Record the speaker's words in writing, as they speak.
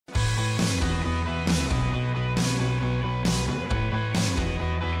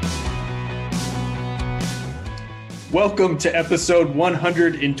Welcome to episode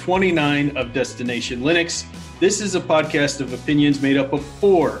 129 of Destination Linux. This is a podcast of opinions made up of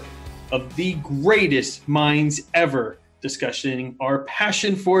four of the greatest minds ever discussing our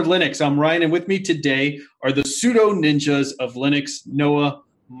passion for Linux. I'm Ryan, and with me today are the pseudo ninjas of Linux, Noah,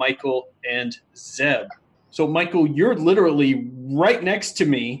 Michael, and Zeb. So, Michael, you're literally right next to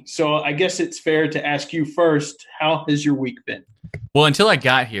me, so I guess it's fair to ask you first, how has your week been? Well, until I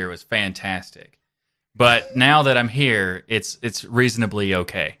got here, it was fantastic. But now that I'm here, it's reasonably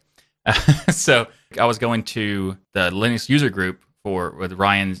okay. So I was going to the Linux user group with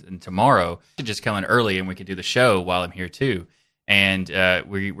Ryan and tomorrow to just come in early and we could do the show while I'm here too. And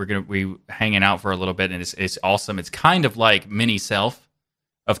we're gonna be hanging out for a little bit, and it's awesome. It's kind of like mini self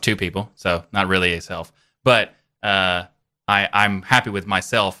of two people, so not really a self, but I'm happy with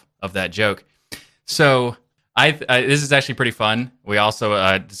myself of that joke. So. This is actually pretty fun. We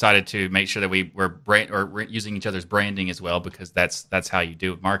also decided to make sure that we're using each other's branding as well, because that's how you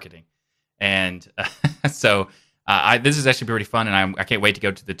do marketing. And so this is actually pretty fun, and I can't wait to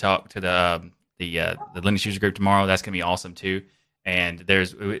go to the Linux user group tomorrow. That's gonna be awesome too. And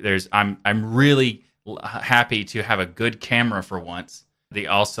I'm really happy to have a good camera for once.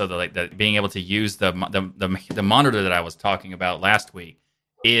 The being able to use the monitor that I was talking about last week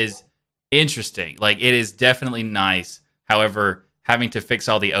is interesting. Like, it is definitely nice. However, having to fix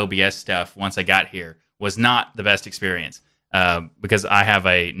all the OBS stuff once I got here was not the best experience, because I have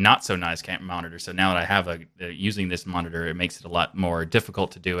a not so nice monitor. So now that I have using this monitor, it makes it a lot more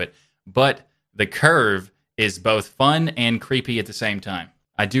difficult to do it. But the curve is both fun and creepy at the same time.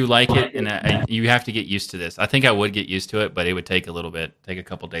 I do like it, and you have to get used to this. I think I would get used to it, but it would take a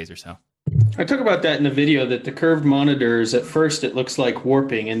couple days or so. I talk about that in the video, that the curved monitors, at first it looks like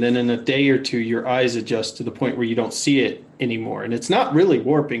warping, and then in a day or two your eyes adjust to the point where you don't see it anymore. And it's not really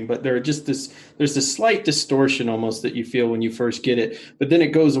warping, but there's this slight distortion almost that you feel when you first get it, but then it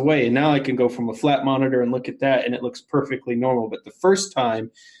goes away. And now I can go from a flat monitor and look at that and it looks perfectly normal. But the first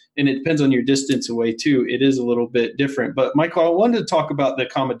time, and it depends on your distance away too, it is a little bit different. But Michael, I wanted to talk about the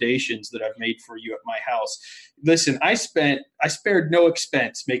accommodations that I've made for you at my house. Listen, I spared no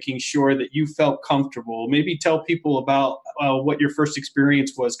expense making sure that you felt comfortable. Maybe tell people about what your first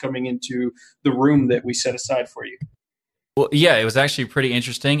experience was coming into the room that we set aside for you. Well, yeah, it was actually pretty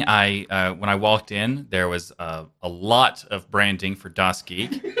interesting. When I walked in, there was a lot of branding for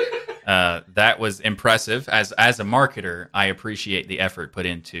DasGeek. That was impressive. As a marketer, I appreciate the effort put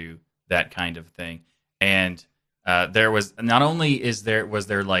into that kind of thing. And there was not only was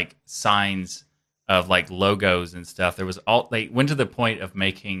there like signs of like logos and stuff. There was they went to the point of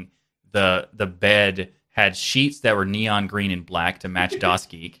making the bed had sheets that were neon green and black to match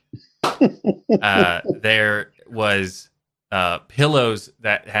DasGeek. There was pillows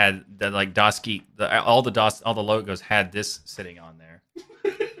that had like DasGeek. All the logos had this sitting on there.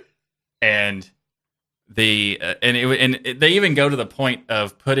 And they even go to the point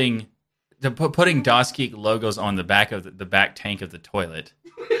of putting DasGeek logos on the back of the back tank of the toilet.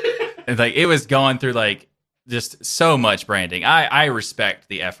 And like, it was going through like just so much branding. I respect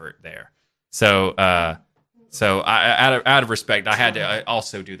the effort there. So out of respect, I had to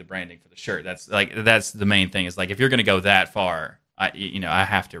also do the branding for the shirt. That's the main thing. Is like, if you're going to go that far, I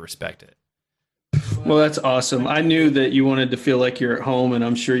have to respect it. Well, that's awesome. I knew that you wanted to feel like you're at home, and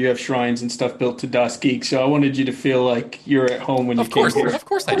I'm sure you have shrines and stuff built to DasGeek, so I wanted you to feel like you're at home when you came here. Of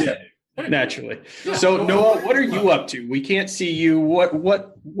course I did. Naturally. Yeah. So, Noah, what are you up to? We can't see you.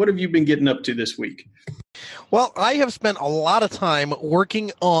 What have you been getting up to this week? Well, I have spent a lot of time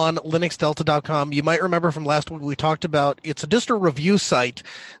working on linuxdelta.com. You might remember from last week we talked about it's a distro review site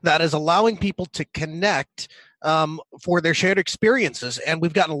that is allowing people to connect for their shared experiences. And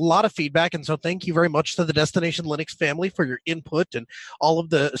we've gotten a lot of feedback. And so thank you very much to the Destination Linux family for your input and all of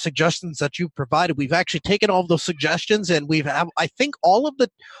the suggestions that you've provided. We've actually taken all of those suggestions, and I think all of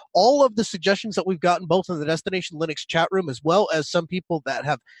the suggestions that we've gotten both in the Destination Linux chat room, as well as some people that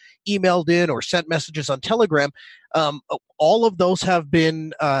have emailed in or sent messages on Telegram. All of those have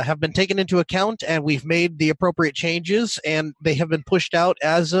been taken into account, and we've made the appropriate changes, and they have been pushed out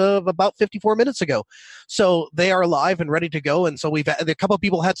as of about 54 minutes ago. So they are live and ready to go. And so a couple of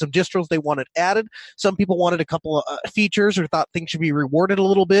people had some distros they wanted added. Some people wanted a couple of features or thought things should be rewarded a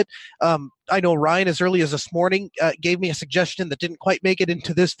little bit. I know Ryan, as early as this morning, gave me a suggestion that didn't quite make it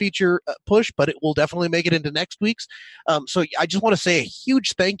into this feature push, but it will definitely make it into next week's. So I just want to say a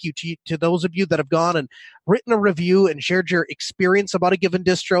huge thank you to those of you that have gone and written a review and shared your experience about a given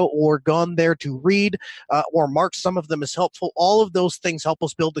distro, or gone there to read, or mark some of them as helpful. All of those things help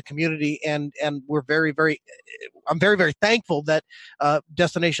us build the community, and we're I'm very, very thankful that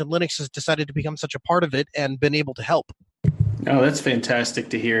Destination Linux has decided to become such a part of it and been able to help. Oh, that's fantastic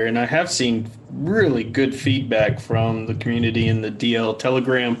to hear. And I have seen really good feedback from the community in the DL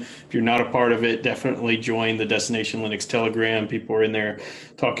Telegram. If you're not a part of it, definitely join the Destination Linux Telegram. People are in there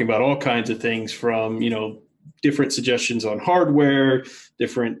talking about all kinds of things, from, different suggestions on hardware,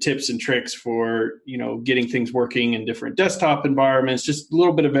 different tips and tricks for, getting things working in different desktop environments, just a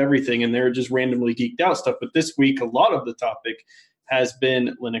little bit of everything. And they're just randomly geeked out stuff. But this week, a lot of the topic has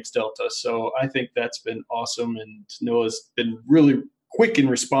been Linux Delta. So I think that's been awesome. And Noah's been really quick in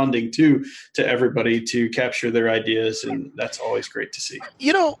responding to everybody to capture their ideas. And that's always great to see.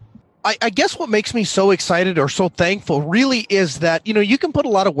 I guess what makes me so excited or so thankful really is that, you can put a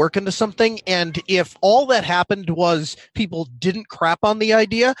lot of work into something. And if all that happened was people didn't crap on the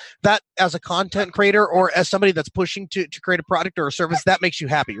idea, that as a content creator or as somebody that's pushing to create a product or a service, that makes you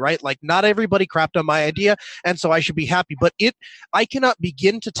happy, right? Like, not everybody crapped on my idea, and so I should be happy. But I cannot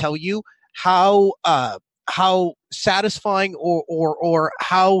begin to tell you how satisfying or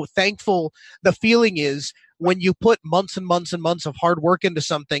how thankful the feeling is when you put months and months and months of hard work into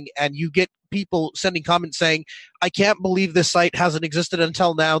something, and you get people sending comments saying, I can't believe this site hasn't existed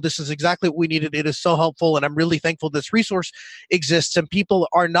until now. This is exactly what we needed. It is so helpful, and I'm really thankful this resource exists. And people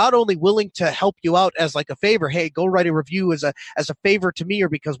are not only willing to help you out as like a favor, hey, go write a review as a favor to me or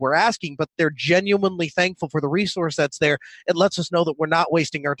because we're asking, but they're genuinely thankful for the resource that's there. It lets us know that we're not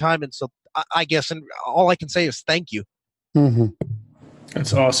wasting our time. And so I guess, and all I can say is thank you. Mm-hmm.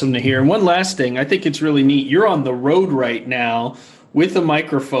 That's awesome to hear. And one last thing, I think it's really neat. You're on the road right now with a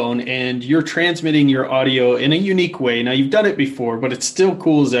microphone, and you're transmitting your audio in a unique way. Now, you've done it before, but it's still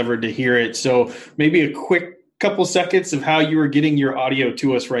cool as ever to hear it. So maybe a quick couple seconds of how you are getting your audio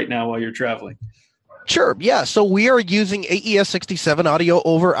to us right now while you're traveling. Sure. Yeah. So we are using AES-67 audio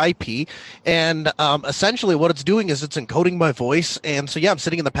over IP, and essentially what it's doing is it's encoding my voice. And so, yeah, I'm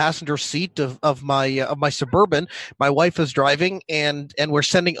sitting in the passenger seat of my Suburban. My wife is driving, and we're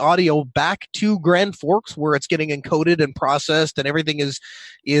sending audio back to Grand Forks, where it's getting encoded and processed, and everything is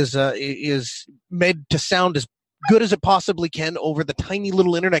made to sound as good as it possibly can over the tiny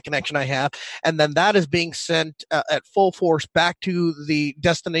little internet connection I have. And then that is being sent at full force back to the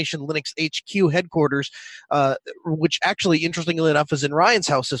Destination Linux HQ headquarters, which actually, interestingly enough, is in Ryan's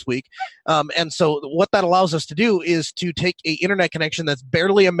house this week. And so what that allows us to do is to take a internet connection that's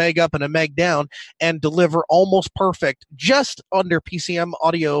barely a meg up and a meg down and deliver almost perfect, just under PCM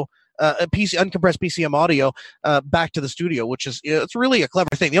audio, uncompressed PCM audio back to the studio, which is, it's really a clever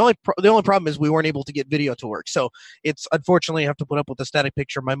thing. The only problem is we weren't able to get video to work, so it's unfortunately I have to put up with a static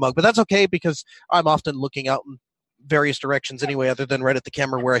picture of my mug, but that's okay because I'm often looking out in various directions anyway, other than right at the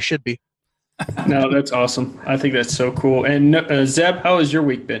camera where I should be. No, that's awesome. I think that's so cool. And Zeb, how has your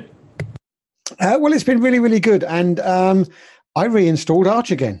week been? Well, it's been really, really good, and I reinstalled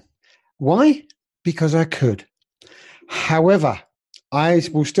Arch again. Why? Because I could. However, I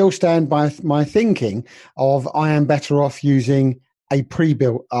will still stand by my thinking of I am better off using a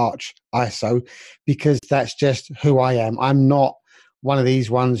pre-built Arch ISO, because that's just who I am. I'm not one of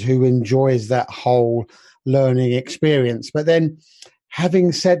these ones who enjoys that whole learning experience. But then,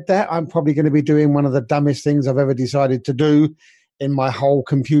 having said that, I'm probably going to be doing one of the dumbest things I've ever decided to do in my whole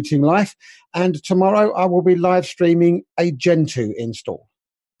computing life. And tomorrow I will be live streaming a Gentoo install.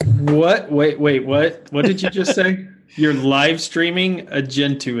 What? Wait, what? What did you just say? You're live streaming a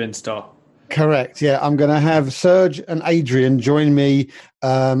Gentoo install. Correct. Yeah, I'm going to have Serge and Adrian join me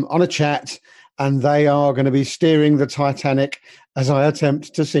on a chat, and they are going to be steering the Titanic as I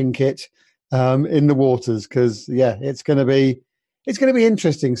attempt to sink it in the waters. Because it's going to be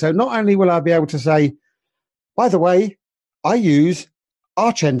interesting. So not only will I be able to say, by the way, I use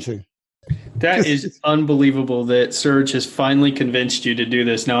Argentoo. That is unbelievable that Serge has finally convinced you to do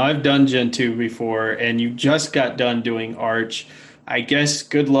this. Now, I've done Gentoo before, and you just got done doing Arch. I guess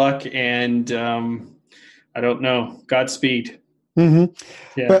good luck, and I don't know, Godspeed. Mm-hmm.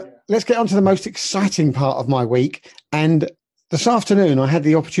 Yeah. But let's get on to the most exciting part of my week. And this afternoon, I had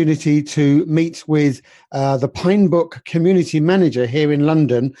the opportunity to meet with the Pinebook community manager here in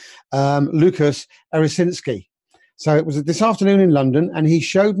London, Lucas Arasinski. So it was this afternoon in London, and he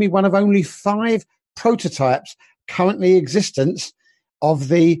showed me one of only 5 prototypes currently existent of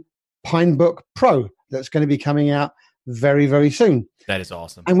the Pinebook Pro that's going to be coming out very, very soon. That is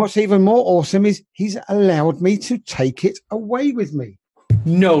awesome. And what's even more awesome is he's allowed me to take it away with me.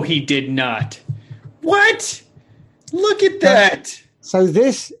 No, he did not. What? Look at that. So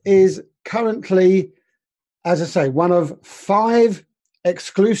this is currently, as I say, one of 5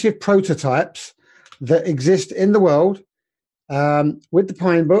 exclusive prototypes that exist in the world with the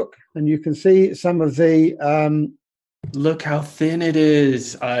Pinebook. And you can see some of the... Look how thin it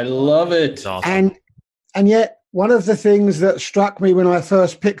is. I love it. It's awesome. And yet, one of the things that struck me when I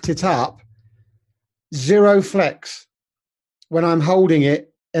first picked it up, 0 flex when I'm holding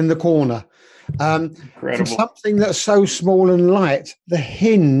it in the corner. For something that's so small and light, the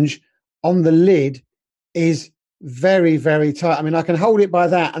hinge on the lid is very, very tight. I mean, I can hold it by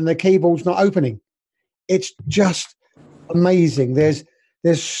that and the keyboard's not opening. It's just amazing. There's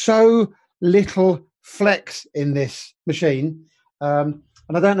so little flex in this machine. And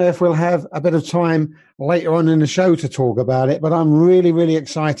I don't know if we'll have a bit of time later on in the show to talk about it, but I'm really, really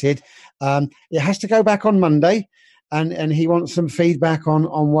excited. It has to go back on Monday, and he wants some feedback on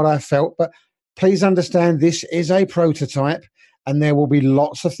what I felt. But please understand, this is a prototype, and there will be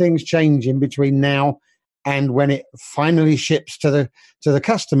lots of things changing between now and when it finally ships to the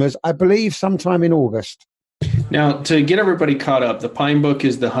customers, I believe sometime in August. Now, to get everybody caught up, the Pinebook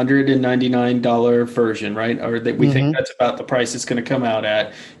is the $199 version, right? Or that we think that's about the price it's going to come out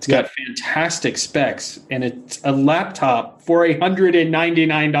at. It's got fantastic specs, and it's a laptop for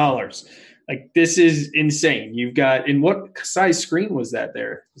 $199. Like, this is insane. You've got, in what size screen was that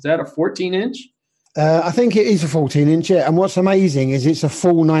there? Was that a 14-inch? I think it is a 14-inch, yeah. And what's amazing is it's a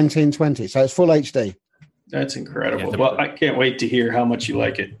full 1920, so it's full HD. That's incredible. Well, I can't wait to hear how much you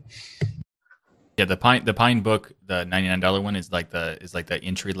like it. Yeah, the Pinebook, the $99 one is like the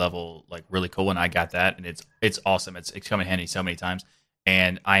entry level, like really cool one. I got that, and it's awesome. It's come in handy so many times,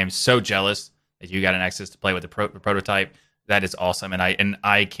 and I am so jealous that you got an access to play with the prototype. That is awesome, and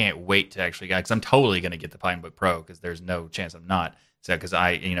I can't wait to actually get, because I'm totally going to get the Pinebook Pro, because there's no chance I'm not. So because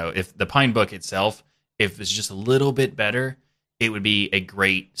if the Pinebook itself, if it's just a little bit better, it would be a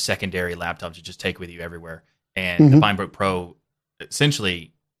great secondary laptop to just take with you everywhere. And the Pinebook Pro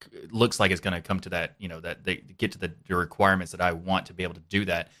essentially looks like it's going to come to that, that they get to the requirements that I want to be able to do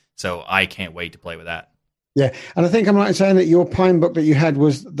that. So I can't wait to play with that. Yeah. And I think I'm right in saying that your Pinebook that you had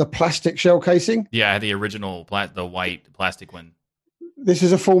was the plastic shell casing. Yeah, I had the original, the white plastic one. This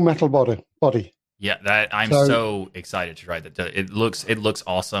is a full metal body. Yeah, that I'm so excited to try that. It looks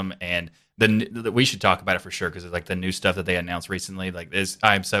awesome, and we should talk about it for sure, because it's like the new stuff that they announced recently. Like this,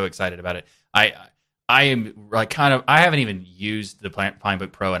 I'm so excited about it. I am like I haven't even used the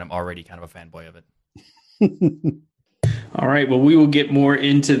Pinebook Pro, and I'm already kind of a fanboy of it. All right. Well, we will get more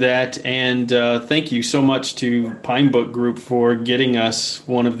into that. And thank you so much to Pinebook Group for getting us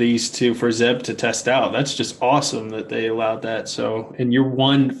one of these for Zeb to test out. That's just awesome that they allowed that. So, and you're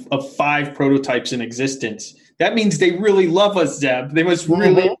one of 5 prototypes in existence. That means they really love us, Zeb. They must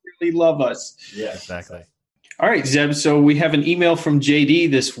really, really love us. Yeah, exactly. All right, Zeb. So we have an email from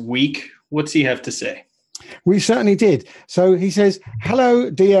JD this week. What's he have to say? We certainly did. So he says,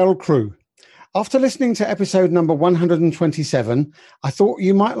 "Hello, DL crew. After listening to episode number 127, I thought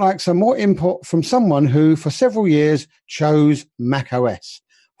you might like some more input from someone who, for several years, chose Mac OS,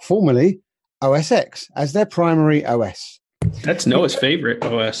 formerly OS X, as their primary OS." That's Noah's favorite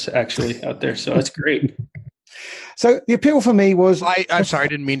OS, actually, out there. So that's great. So the appeal for me was... I'm sorry, I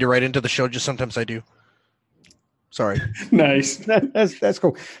didn't mean to write into the show. Just sometimes I do. Sorry. Nice. That's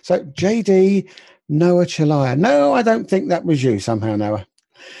cool. So JD, Noah Chalaya. No, I don't think that was you somehow, Noah.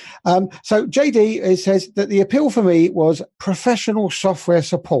 So JD says that the appeal for me was professional software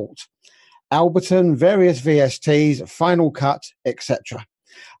support, Alberton, various VSTs, Final Cut, etc.,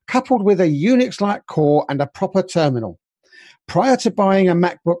 coupled with a Unix-like core and a proper terminal. Prior to buying a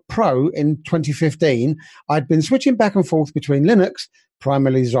MacBook Pro in 2015, I'd been switching back and forth between Linux,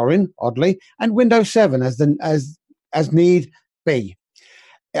 primarily Zorin, oddly, and Windows 7 as need be,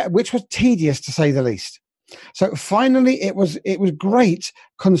 which was tedious to say the least. So finally, it was great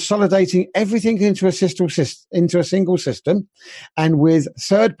consolidating everything into a single system, and with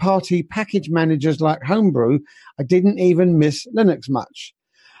third-party package managers like Homebrew, I didn't even miss Linux much.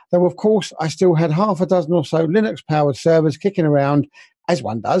 Though of course, I still had half a dozen or so Linux-powered servers kicking around, as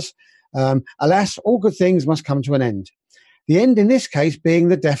one does. Alas, all good things must come to an end. The end in this case being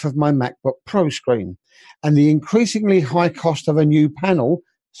the death of my MacBook Pro screen, and the increasingly high cost of a new panel,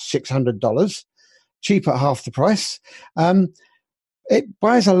 $600. Cheap at half the price. It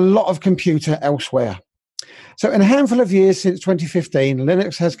buys a lot of computer elsewhere. So in a handful of years since 2015,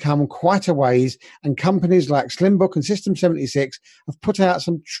 Linux has come quite a ways, and companies like Slimbook and System76 have put out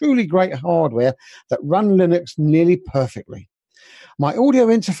some truly great hardware that run Linux nearly perfectly. My audio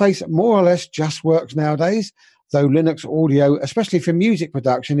interface more or less just works nowadays, though Linux audio, especially for music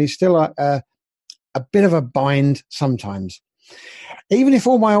production, is still a bit of a bind sometimes. Even if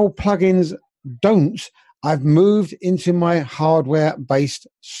all my old plugins don't, I've moved into my hardware-based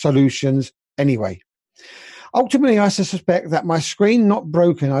solutions anyway. Ultimately, I suspect that my screen not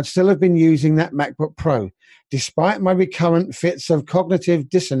broken, I'd still have been using that MacBook Pro, despite my recurrent fits of cognitive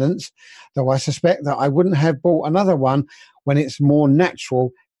dissonance, though I suspect that I wouldn't have bought another one when its more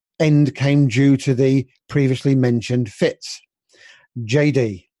natural end came due to the previously mentioned fits.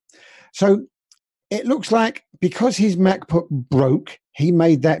 JD. So it looks like because his MacBook broke, he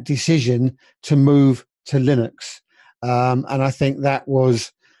made that decision to move to Linux. And I think that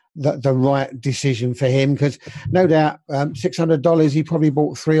was the right decision for him, because no doubt $600, he probably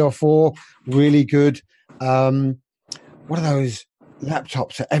bought 3 or 4 really good, what are those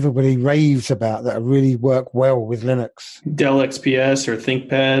laptops that everybody raves about that really work well with Linux? Dell XPS or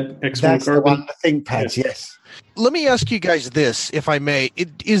ThinkPad, X1 That's Carbon. the one, the ThinkPads, yes. Let me ask you guys this, if I may.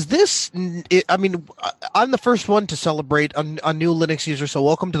 I mean, I'm the first one to celebrate a new Linux user, so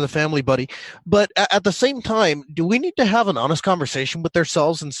welcome to the family, buddy. But at the same time, do we need to have an honest conversation with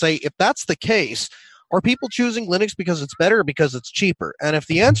ourselves and say, if that's the case, are people choosing Linux because it's better or because it's cheaper? And if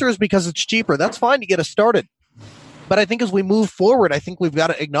the answer is because it's cheaper, that's fine to get us started. But I think as we move forward, I think we've got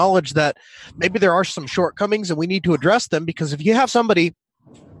to acknowledge that maybe there are some shortcomings and we need to address them, because if you have somebody,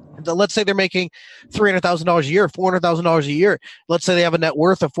 let's say they're making $300,000 a year, $400,000 a year. Let's say they have a net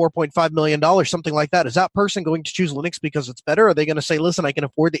worth of $4.5 million, something like that. Is that person going to choose Linux because it's better? Or are they going to say, listen, I can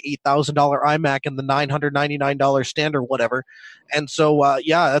afford the $8,000 iMac and the $999 standard, whatever. And so,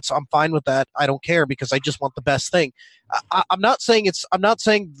 I'm fine with that. I don't care because I just want the best thing. I'm not saying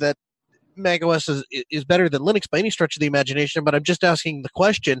that macOS is better than Linux by any stretch of the imagination, but I'm just asking the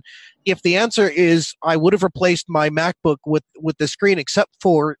question. If the answer is I would have replaced my MacBook with the screen except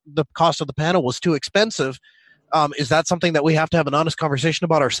for the cost of the panel was too expensive, is that something that we have to have an honest conversation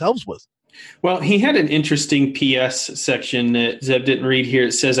about ourselves with? Well, he had an interesting PS section that Zeb didn't read here.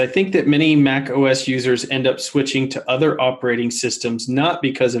 It says, I think that many Mac OS users end up switching to other operating systems, not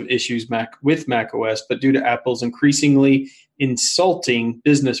because of issues with Mac OS, but due to Apple's increasingly insulting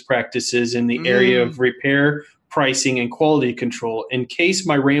business practices in the area of repair, pricing, and quality control. In case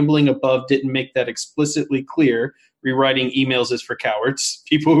my rambling above didn't make that explicitly clear, rewriting emails is for cowards,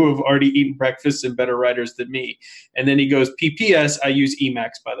 people who have already eaten breakfast and better writers than me. And then he goes, PPS, I use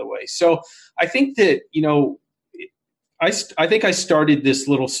Emacs, by the way. So I think that, I think I started this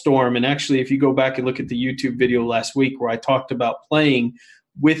little storm. And actually, if you go back and look at the YouTube video last week where I talked about playing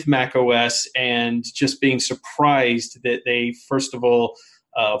with Mac OS and just being surprised that they, first of all,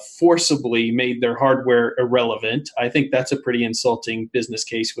 forcibly made their hardware irrelevant. I think that's a pretty insulting business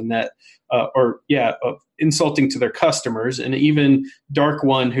case when that, insulting to their customers. And even Dark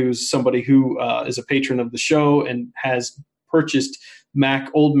One, who's somebody who is a patron of the show and has purchased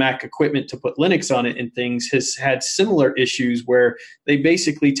old Mac equipment to put Linux on it and things, has had similar issues where they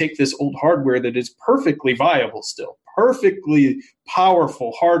basically take this old hardware that is perfectly viable still, perfectly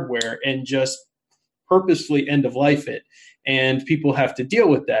powerful hardware, and just purposefully end of life it. And people have to deal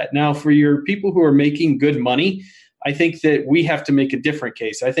with that. Now, for your people who are making good money, I think that we have to make a different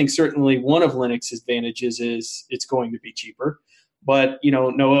case. I think certainly one of Linux's advantages is it's going to be cheaper. But,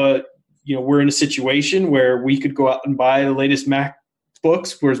 Noah, we're in a situation where we could go out and buy the latest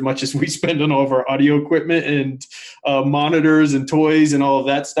MacBooks for as much as we spend on all of our audio equipment and monitors and toys and all of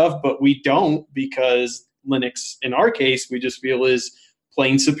that stuff. But we don't, because Linux, in our case, we just feel is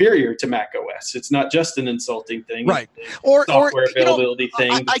plain superior to Mac OS. It's not just an insulting thing, right? Or software availability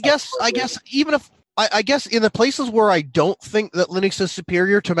thing. I guess even if I guess in the places where I don't think that Linux is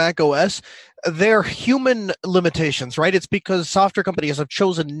superior to Mac OS, they're human limitations, right? It's because software companies have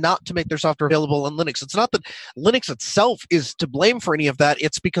chosen not to make their software available on Linux. It's not that Linux itself is to blame for any of that.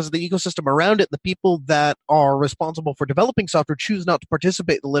 It's because of the ecosystem around it. The people that are responsible for developing software choose not to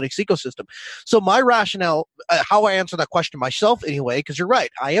participate in the Linux ecosystem. So my rationale, how I answer that question myself anyway, because you're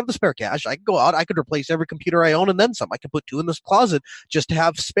right, I have the spare cash. I could go out, I could replace every computer I own and then some. I could put 2 in this closet just to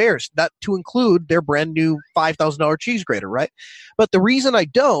have spares, that to include their brand new $5,000 cheese grater, right? But the reason I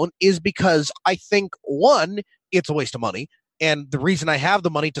don't is because I think, one, it's a waste of money. And the reason I have the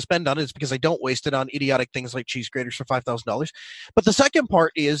money to spend on it is because I don't waste it on idiotic things like cheese graters for $5,000. But the second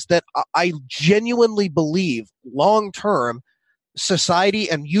part is that I genuinely believe long-term society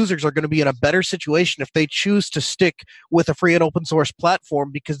and users are going to be in a better situation if they choose to stick with a free and open source platform,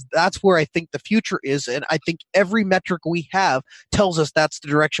 because that's where I think the future is. And I think every metric we have tells us that's the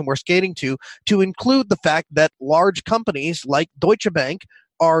direction we're skating to include the fact that large companies like Deutsche Bank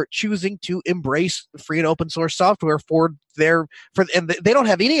are choosing to embrace free and open source software and they don't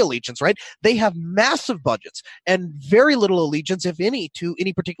have any allegiance, right? They have massive budgets and very little allegiance, if any, to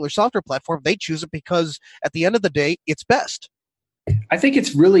any particular software platform. They choose it because at the end of the day, it's best. I think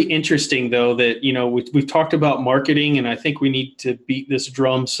it's really interesting, though, that, we've talked about marketing, and I think we need to beat this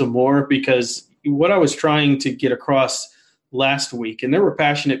drum some more, because what I was trying to get across last week, and there were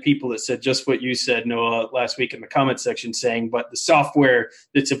passionate people that said just what you said, Noah, last week in the comment section, saying, but the software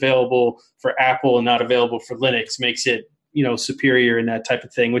that's available for Apple and not available for Linux makes it, superior and that type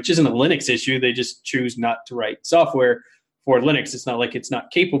of thing, which isn't a Linux issue. They just choose not to write software for Linux. It's not like it's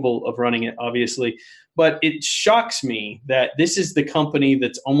not capable of running it, obviously. But it shocks me that this is the company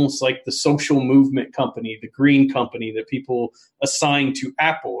that's almost like the social movement company, the green company that people assign to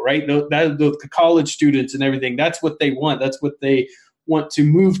Apple, right? The college students and everything, that's what they want. That's what they want to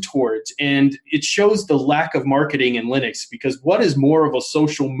move towards. And it shows the lack of marketing in Linux, because what is more of a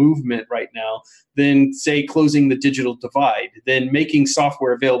social movement right now than, say, closing the digital divide, than making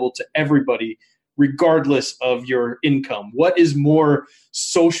software available to everybody regardless of your income? What is more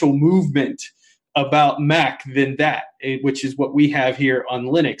social movement about Mac than that, which is what we have here on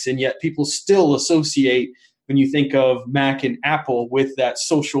Linux? And yet people still associate, when you think of Mac and Apple, with that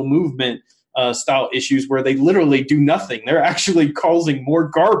social movement style issues where they literally do nothing. They're actually causing more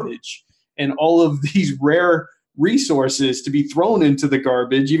garbage and all of these rare resources to be thrown into the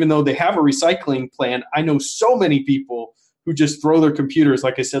garbage, even though they have a recycling plan. I know so many people who just throw their computers,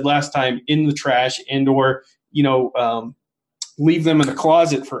 like I said last time, in the trash and or leave them in a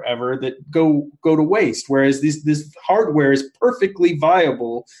closet forever, that go to waste. Whereas this hardware is perfectly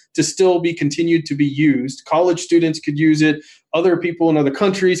viable to still be continued to be used. College students could use it. Other people in other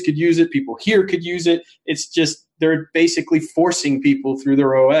countries could use it. People here could use it. It's just they're basically forcing people through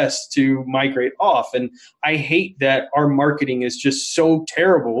their OS to migrate off. And I hate that our marketing is just so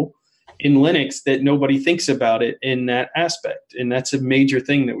terrible in Linux that nobody thinks about it in that aspect. And that's a major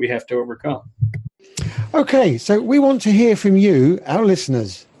thing that we have to overcome. Okay, so we want to hear from you, our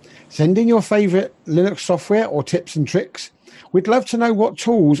listeners. Send in your favorite Linux software or tips and tricks. We'd love to know what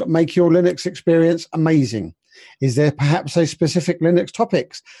tools make your Linux experience amazing. Is there perhaps a specific Linux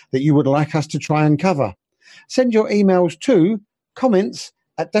topics that you would like us to try and cover? Send your emails to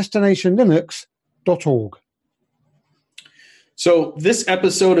comments@destinationlinux.org. So this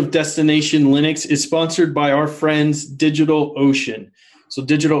episode of Destination Linux is sponsored by our friends DigitalOcean. So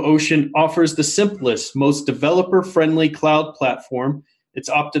DigitalOcean offers the simplest, most developer-friendly cloud platform. It's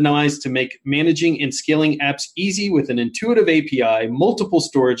optimized to make managing and scaling apps easy with an intuitive API, multiple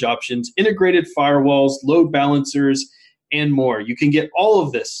storage options, integrated firewalls, load balancers, and more. You can get all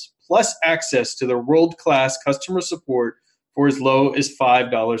of this, plus access to their world-class customer support for as low as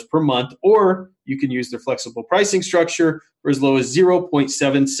 $5 per month, or you can use their flexible pricing structure for as low as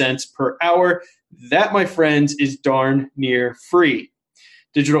 0.7 cents per hour. That, my friends, is darn near free.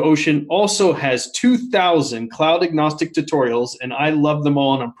 DigitalOcean also has 2,000 cloud-agnostic tutorials, and I love them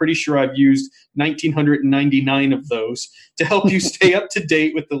all, and I'm pretty sure I've used 1,999 of those to help you stay up to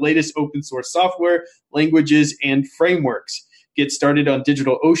date with the latest open-source software, languages, and frameworks. Get started on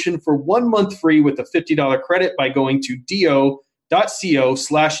DigitalOcean for 1 month free with a $50 credit by going to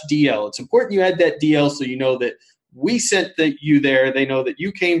do.co/DL. It's important you add that DL so you know that we sent you there. They know that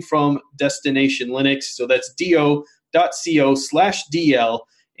you came from Destination Linux, so that's do.co/DL,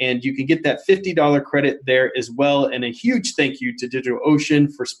 and you can get that $50 credit there as well. And a huge thank you to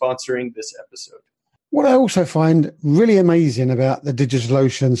DigitalOcean for sponsoring this episode. What I also find really amazing about the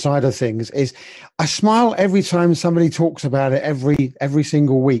DigitalOcean side of things is I smile every time somebody talks about it every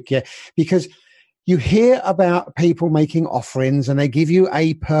single week, because you hear about people making offerings and they give you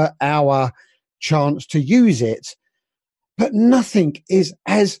a per hour chance to use it, but nothing is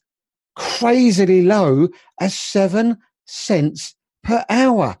as crazily low as 7 cents per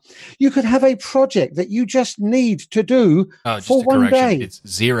hour. You could have a project that you just need to do for one day. It's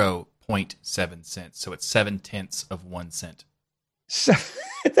 0.7 cents, so it's 0.7 of 1 cent. So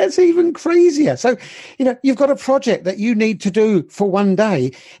that's even crazier. So, you've got a project that you need to do for one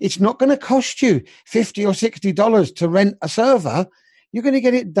day. It's not going to cost you $50 or $60 to rent a server. You're going to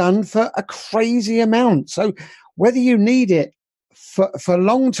get it done for a crazy amount. So whether you need it for a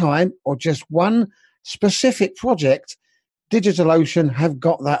long time or just one specific project, DigitalOcean have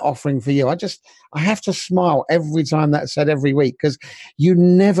got that offering for you. I have to smile every time that's said every week, because you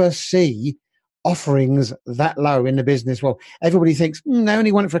never see offerings that low in the business world. Everybody thinks they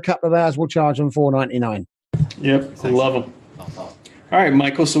only want it for a couple of hours. We'll charge them $4.99. Yep, I love them. All right,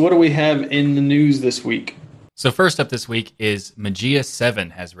 Michael. So what do we have in the news this week? So first up this week is Mageia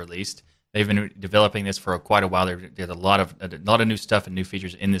 7 has released. They've been developing this for quite a while. There's a lot of new stuff and new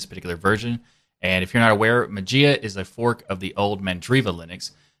features in this particular version. And if you're not aware, Mageia is a fork of the old Mandriva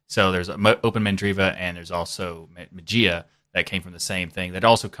Linux. So there's Open Mandriva and there's also Mageia that came from the same thing. That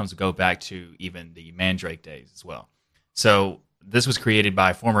also go back to even the Mandrake days as well. So this was created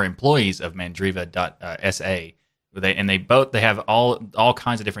by former employees of Mandriva.sa. They have all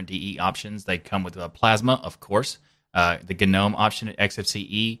kinds of different DE options. They come with Plasma, of course, the GNOME option,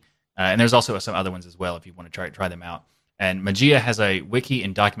 XFCE, and there's also some other ones as well if you want to try them out. And Mageia has a wiki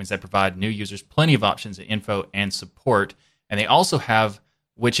and documents that provide new users plenty of options and info and support. And they also have,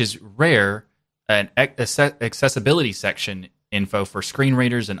 which is rare, an accessibility section info for screen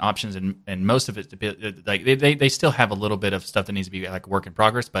readers and options, and most of it, like they still have a little bit of stuff that needs to be like work in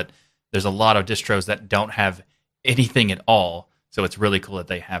progress, but there's a lot of distros that don't have anything at all. So it's really cool that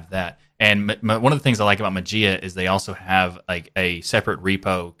they have that. And one of the things I like about Mageia is they also have like a separate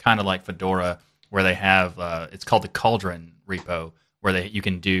repo, kind of like Fedora, where they have it's called the Cauldron repo, where you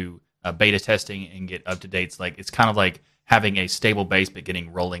can do beta testing and get up to dates. Like it's kind of like having a stable base but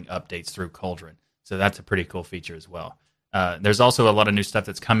getting rolling updates through Cauldron. So that's a pretty cool feature as well. There's also a lot of new stuff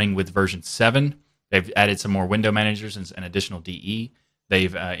that's coming with version 7. They've added some more window managers and additional DE.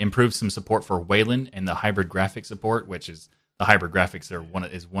 They've improved some support for Wayland and the hybrid graphics support, which is the hybrid graphics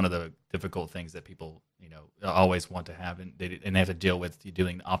is one of the difficult things that people always want to have, and they have to deal with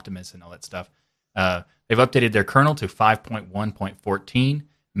doing Optimus and all that stuff. They've updated their kernel to 5.1.14,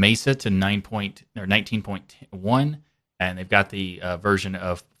 Mesa to 19.1, and they've got the version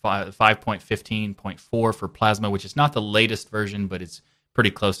of 5.15.4 for Plasma, which is not the latest version, but it's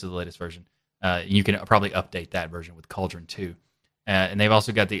pretty close to the latest version. You can probably update that version with Cauldron too. And they've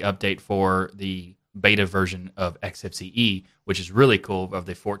also got the update for the beta version of XFCE, which is really cool, of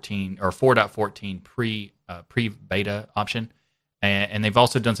the 4.14 pre-beta option. And they've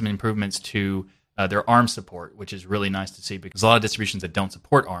also done some improvements to their ARM support, which is really nice to see, because a lot of distributions that don't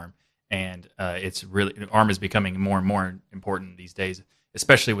support ARM, and ARM is becoming more and more important these days,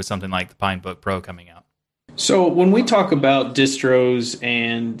 especially with something like the Pinebook Pro coming out. So when we talk about distros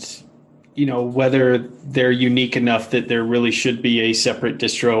and whether they're unique enough that there really should be a separate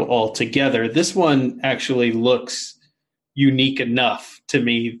distro altogether, this one actually looks unique enough to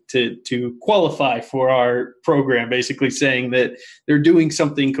me to qualify for our program, basically saying that they're doing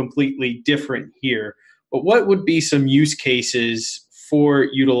something completely different here. But what would be some use cases for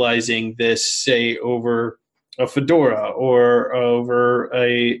utilizing this, say, over a Fedora or over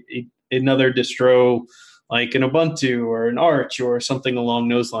another distro like an Ubuntu or an Arch or something along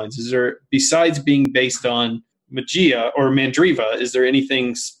those lines? Is there, besides being based on Mageia or Mandriva, is there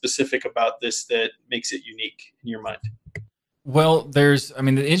anything specific about this that makes it unique in your mind? Well,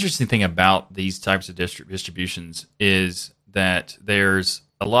 the interesting thing about these types of distributions is that there's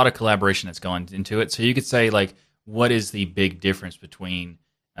a lot of collaboration that's gone into it. So you could say, like, what is the big difference between,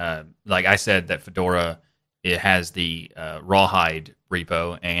 like I said, that Fedora, it has the Rawhide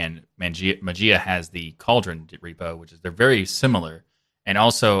repo, and Mageia has the Cauldron repo, which is, they're very similar. And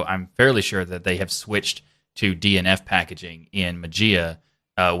also, I'm fairly sure that they have switched to DNF packaging in Mageia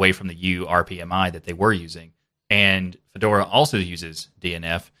away from the URPMI that they were using. And Fedora also uses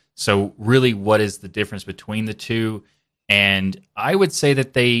DNF. So really, what is the difference between the two? And I would say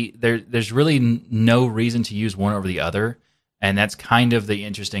that there's really no reason to use one over the other. And that's kind of the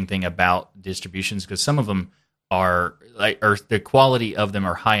interesting thing about distributions, because some of them are the quality of them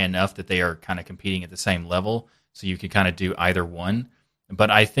are high enough that they are kind of competing at the same level. So you can kind of do either one.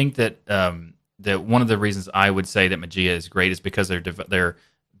 But I think that that one of the reasons I would say that Mageia is great is because their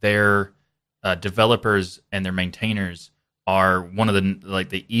developers and their maintainers are one of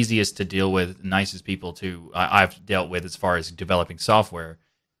the easiest to deal with, nicest people I've dealt with as far as developing software.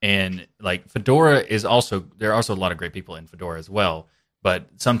 And like Fedora there are also a lot of great people in Fedora as well. But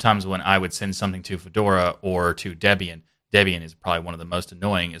sometimes when I would send something to Fedora or to Debian is probably one of the most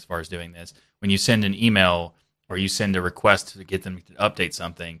annoying as far as doing this. When you send an email or you send a request to get them to update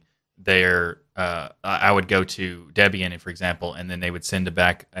something, I would go to Debian, for example, and then they would send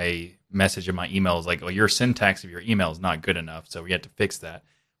back a message in my emails like, "Oh, your syntax of your email is not good enough, so we have to fix that."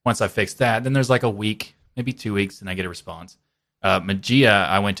 Once I fix that, then there's like a week, maybe 2 weeks, and I get a response. Mageia,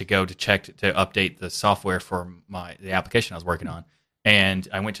 I went to go to check to update the software for the application I was working on, and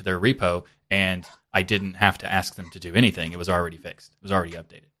I went to their repo, and I didn't have to ask them to do anything. It was already fixed. It was already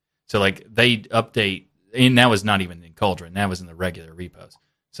updated. So like they update, and that was not even in Cauldron. That was in the regular repos.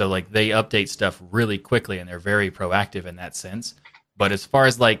 So like they update stuff really quickly and they're very proactive in that sense. But as far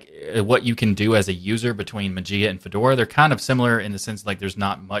as like what you can do as a user between Mageia and Fedora, they're kind of similar in the sense like there's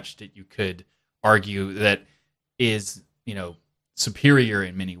not much that you could argue that is, superior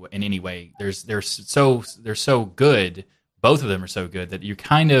in any way. They're so good. Both of them are so good that you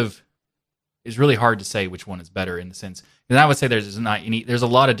kind of, it's really hard to say which one is better in the sense. And I would say there's a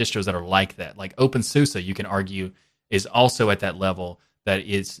lot of distros that are like that. Like OpenSUSE, you can argue is also at that level that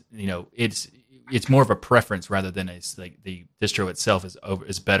is, it's more of a preference rather than it's like the distro itself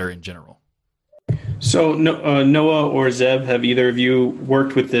is better in general. So Noah or Zeb, have either of you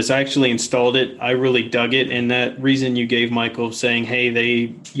worked with this? I actually installed it. I really dug it. And that reason you gave, Michael, of saying, hey,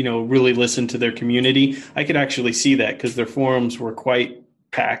 they, really listen to their community. I could actually see that because their forums were quite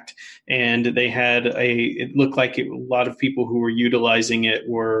packed and they had it looked like a lot of people who were utilizing it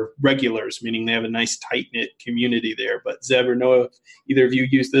were regulars, meaning they have a nice tight knit community there. But Zeb or Noah, either of you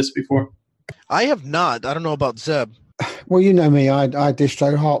used this before? I have not. I don't know about Zeb. Well, you know me, I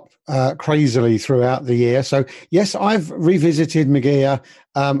distro hop crazily throughout the year. So, yes, I've revisited Mageia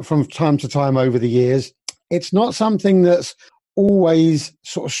from time to time over the years. It's not something that's always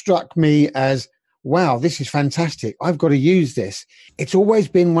sort of struck me as, wow, this is fantastic. I've got to use this. It's always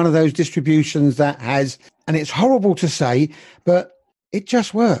been one of those distributions that has, and it's horrible to say, but it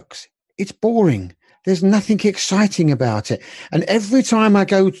just works. It's boring. There's nothing exciting about it. And every time I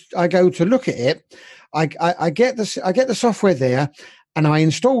go to look at it, I get the software there and I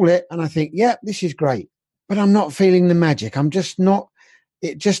install it and I think, yeah, this is great, but I'm not feeling the magic. I'm just not,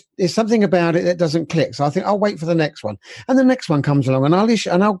 there's something about it that doesn't click. So I think I'll wait for the next one, and the next one comes along and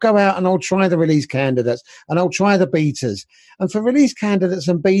I'll go out and I'll try the release candidates and I'll try the betas. And for release candidates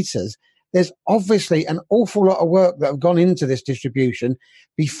and betas, there's obviously an awful lot of work that have gone into this distribution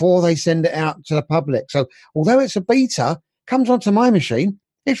before they send it out to the public. So although it's a beta, comes onto my machine,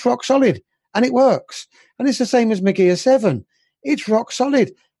 it's rock solid. And it works. And it's the same as Mageia 7. It's rock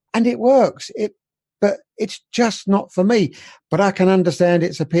solid and it works. But it's just not for me. But I can understand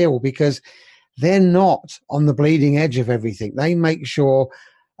its appeal because they're not on the bleeding edge of everything. They make sure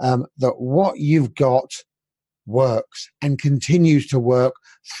that what you've got works and continues to work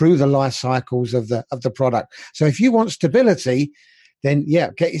through the life cycles of the product. So if you want stability, then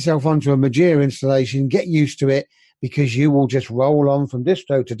get yourself onto a Mageia installation, get used to it, because you will just roll on from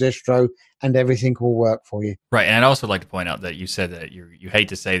distro to distro and everything will work for you. Right. And I'd also like to point out that you said that you hate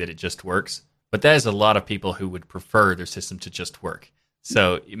to say that it just works, but there's a lot of people who would prefer their system to just work.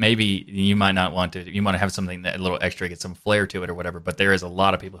 So maybe you might not want to, you want to have something that a little extra, get some flair to it or whatever, but there is a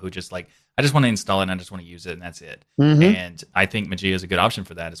lot of people who just like, I just want to install it and I just want to use it and that's it. Mm-hmm. And I think Mageia is a good option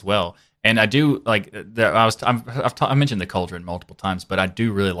for that as well. And I do like, I mentioned the Cauldron multiple times, but I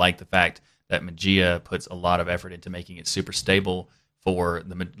do really like the fact that Mageia puts a lot of effort into making it super stable for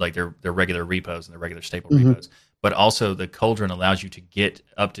their regular repos and their regular stable repos. But also the Cauldron allows you to get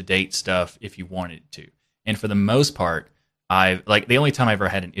up-to-date stuff if you wanted to. And for the most part, the only time I ever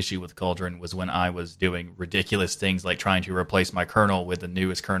had an issue with Cauldron was when I was doing ridiculous things like trying to replace my kernel with the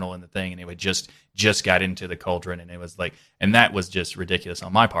newest kernel in the thing, and it would just got into the Cauldron, and it was like, and that was just ridiculous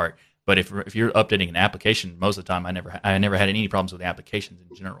on my part. But if you're updating an application, most of the time I never had any problems with the applications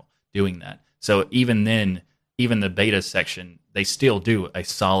in general doing that. So even then, even the beta section, they still do a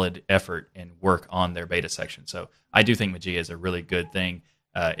solid effort and work on their beta section. So I do think Mageia is a really good thing.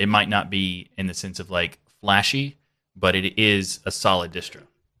 It might not be in the sense of like flashy, but it is a solid distro.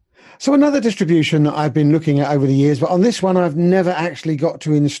 So another distribution that I've been looking at over the years, but on this one I've never actually got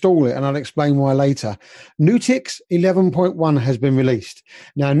to install it, and I'll explain why later. Nutix 11.1 has been released.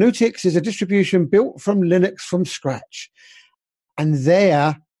 Now, Nutix is a distribution built from Linux from scratch. And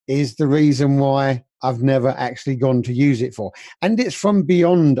there is the reason why I've never actually gone to use it for. And it's from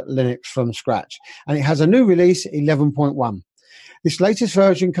beyond Linux from scratch. And it has a new release, 11.1. This latest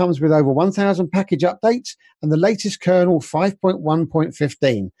version comes with over 1,000 package updates and the latest kernel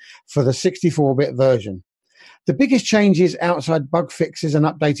 5.1.15 for the 64-bit version. The biggest changes outside bug fixes and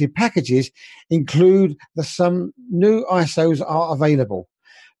updated packages include some new ISOs are available.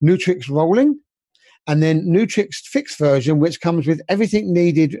 Nutrix Rolling, and then Nutrix Fixed version, which comes with everything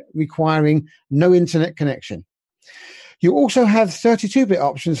needed requiring no internet connection. You also have 32-bit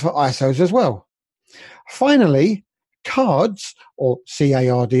options for ISOs as well. Finally, Cards, or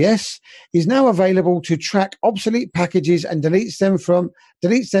CARDS, is now available to track obsolete packages and deletes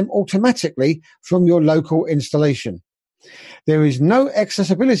them automatically from your local installation. There is no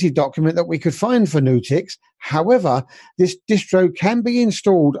accessibility document that we could find for Nutix. However, this distro can be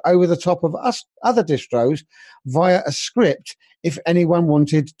installed over the top of other distros via a script if anyone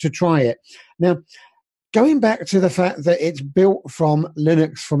wanted to try it. Now, going back to the fact that it's built from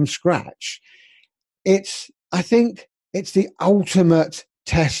Linux from scratch, I think it's the ultimate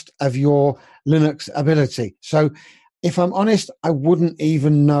test of your Linux ability. So if I'm honest, I wouldn't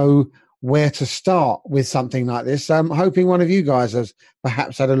even know where to start with something like this. So I'm hoping one of you guys has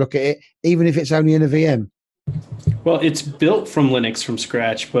perhaps had a look at it, even if it's only in a VM. Well, it's built from Linux from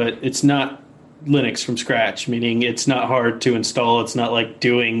scratch, but it's not Linux from scratch, meaning it's not hard to install. It's not like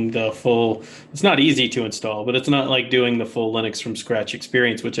doing the full, it's not easy to install, but it's not like doing the full Linux from scratch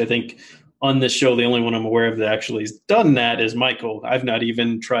experience, which I think on this show, the only one I'm aware of that actually has done that is Michael. I've not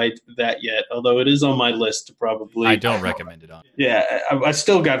even tried that yet, although it is on my list to probably. I don't recommend it on. Yeah, I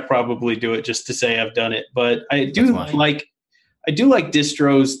still got to probably do it just to say I've done it. But I do like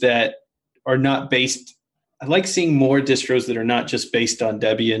distros that are not based. I like seeing more distros that are not just based on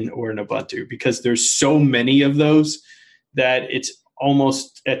Debian or an Ubuntu, because there's so many of those that it's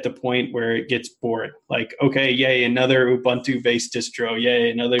almost at the point where it gets boring. Like, okay, yay, another Ubuntu-based distro.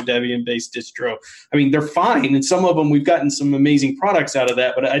 Yay, another Debian-based distro. I mean, they're fine. And some of them, we've gotten some amazing products out of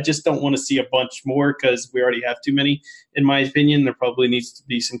that, but I just don't want to see a bunch more because we already have too many, in my opinion. There probably needs to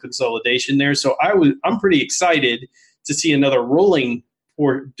be some consolidation there. So I'm pretty excited to see another rolling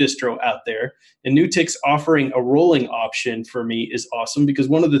distro out there. And Nutix offering a rolling option for me is awesome, because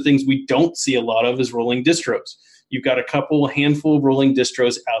one of the things we don't see a lot of is rolling distros. You've got a handful of rolling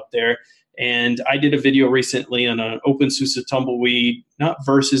distros out there. And I did a video recently on an OpenSUSE Tumbleweed, not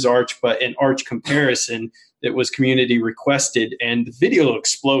versus Arch, but an Arch comparison that was community requested, and the video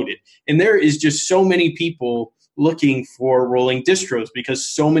exploded. And there is just so many people looking for rolling distros, because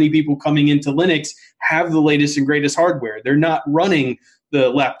so many people coming into Linux have the latest and greatest hardware. They're not running the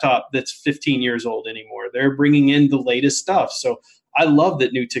laptop that's 15 years old anymore. They're bringing in the latest stuff. So I love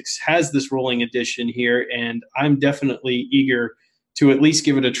that Nutix has this rolling edition here, and I'm definitely eager to at least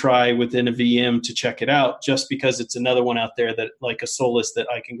give it a try within a VM to check it out, just because it's another one out there that, like a Solus, that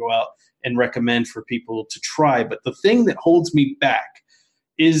I can go out and recommend for people to try. But the thing that holds me back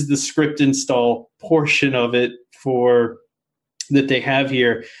is the script install portion of it that they have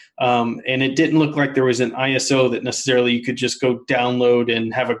here. And it didn't look like there was an ISO that necessarily you could just go download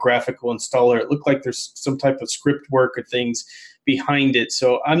and have a graphical installer. It looked like there's some type of script work or things behind it.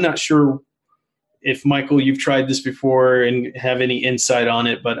 So I'm not sure if, Michael, you've tried this before and have any insight on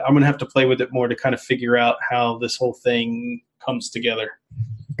it, but I'm going to have to play with it more to kind of figure out how this whole thing comes together.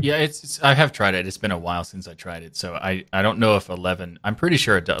 Yeah, I have tried it. It's been a while since I tried it, so I don't know if 11. I'm pretty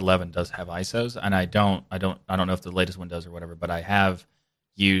sure 11 does have ISOs, and I don't know if the latest one does or whatever. But I have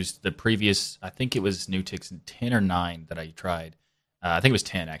used the previous. I think it was Nutix 10 or 9 that I tried. I think it was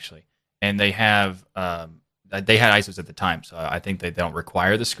 10 actually, and they have they had ISOs at the time, so I think they don't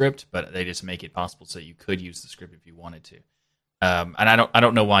require the script, but they just make it possible so you could use the script if you wanted to. And I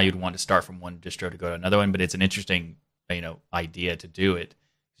don't know why you'd want to start from one distro to go to another one, but it's an interesting idea to do it.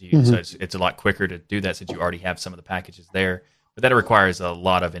 So it's a lot quicker to do that since you already have some of the packages there. But that requires a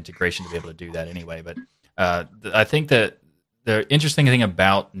lot of integration to be able to do that anyway. But I think that the interesting thing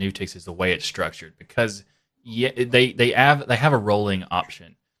about Nutix is the way it's structured, because they have a rolling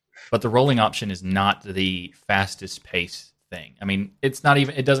option, but the rolling option is not the fastest pace thing. I mean, it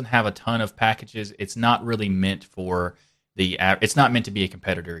doesn't have a ton of packages. It's not really meant for it's not meant to be a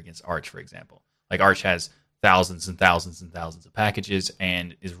competitor against Arch, for example. Like Arch has thousands and thousands and thousands of packages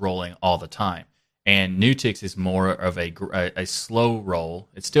and is rolling all the time. And Nutix is more of a slow roll.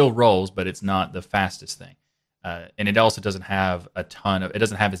 It still rolls, but it's not the fastest thing. And it also doesn't have it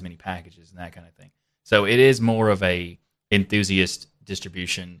doesn't have as many packages and that kind of thing. So it is more of a enthusiast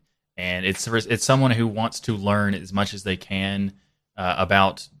distribution, and it's someone who wants to learn as much as they can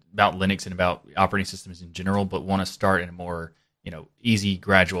about Linux and about operating systems in general, but want to start in a more easy,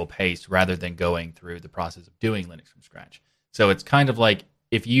 gradual pace rather than going through the process of doing Linux from scratch. So it's kind of like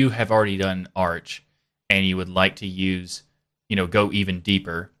if you have already done Arch and you would like to use, go even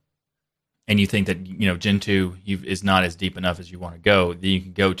deeper, and you think that, Gentoo is not as deep enough as you want to go, then you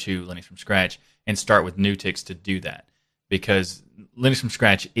can go to Linux from scratch and start with Nutix to do that. Because Linux from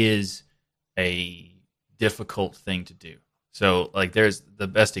scratch is a difficult thing to do. So, like, there's the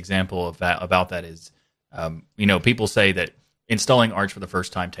best example of that about that is, people say that installing Arch for the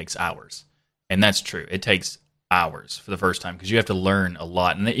first time takes hours. And that's true. It takes hours for the first time because you have to learn a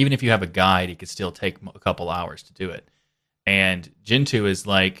lot. And even if you have a guide, it could still take a couple hours to do it. And Gentoo is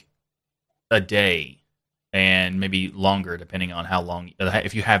like a day and maybe longer, depending on how long,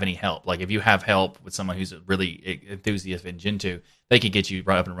 if you have any help. Like if you have help with someone who's a really enthusiast in Gentoo, they could get you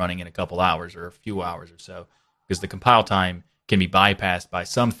right up and running in a couple hours or a few hours or so, because the compile time can be bypassed by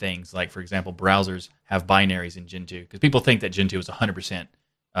some things. Like, for example, browsers have binaries in Gentoo, because people think that Gentoo is 100%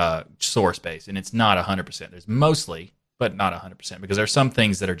 source base, and it's not 100%. There's mostly, but not 100%, because there are some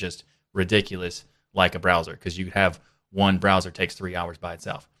things that are just ridiculous, like a browser, because you have one browser takes 3 hours by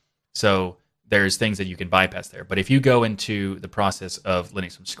itself. So there's things that you can bypass there. But if you go into the process of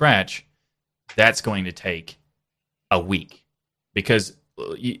Linux from scratch, that's going to take a week, because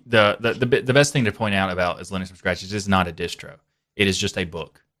the best thing to point out about is Linux from scratch is it's not a distro. It is just a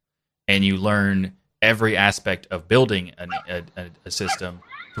book, and you learn every aspect of building a system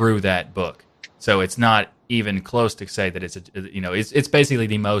through that book. So it's not even close to say that it's basically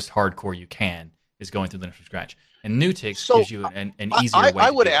the most hardcore you can is going through Linux from scratch. And Nutix gives you an easier way. I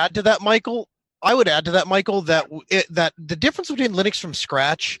would add to that, Michael. That the difference between Linux from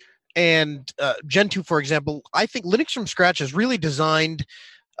scratch and Gentoo, for example, I think Linux from scratch is really designed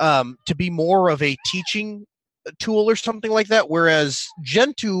to be more of a teaching tool or something like that, whereas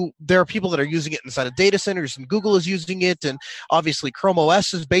Gentoo, there are people that are using it inside of data centers, and Google is using it, and obviously Chrome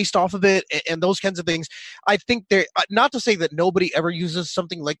OS is based off of it, and those kinds of things. I think they're not to say that nobody ever uses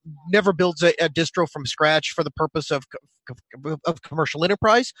something like, never builds a distro from scratch for the purpose of commercial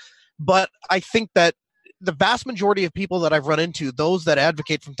enterprise, but I think that the vast majority of people that I've run into, those that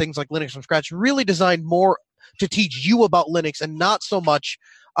advocate from things like Linux from scratch, really designed more to teach you about Linux and not so much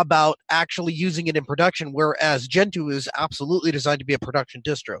about actually using it in production, whereas Gentoo is absolutely designed to be a production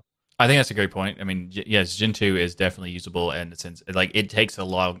distro. I think that's a great point. I mean, yes, Gentoo is definitely usable in the sense, like, it takes a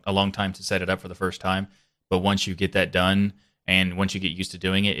long time to set it up for the first time, but once you get that done and once you get used to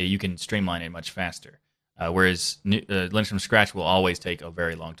doing it, you can streamline it much faster. Whereas Linux from scratch will always take a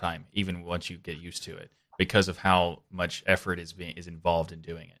very long time, even once you get used to it, because of how much effort is involved in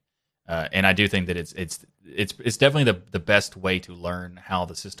doing it. And I do think that it's definitely the best way to learn how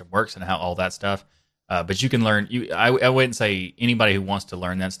the system works and how all that stuff. But you can learn. I wouldn't say anybody who wants to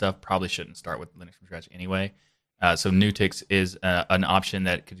learn that stuff probably shouldn't start with Linux from scratch anyway. So Nutix is an option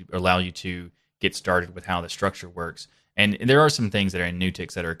that could allow you to get started with how the structure works. And there are some things that are in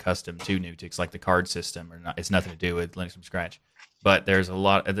Nutix that are custom to Nutix, like the card system, it's nothing to do with Linux from scratch. But there's a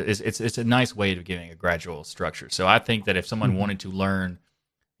lot. It's a nice way of giving a gradual structure. So I think that if someone wanted to learn,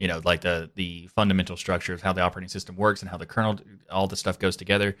 like the fundamental structure of how the operating system works and how the kernel, all the stuff goes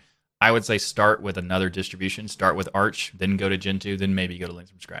together, I would say start with another distribution. Start with Arch, then go to Gentoo, then maybe go to Linux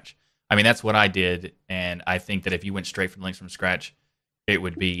from scratch. I mean, that's what I did, and I think that if you went straight from Linux from scratch, it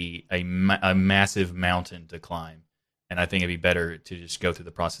would be a massive mountain to climb. And I think it'd be better to just go through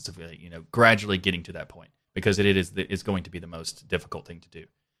the process of gradually getting to that point, because it's going to be the most difficult thing to do.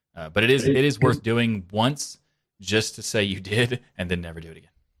 But it is worth doing once, just to say you did, and then never do it again.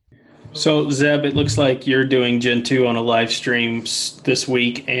 So, Zeb, it looks like you're doing Gentoo on a live stream this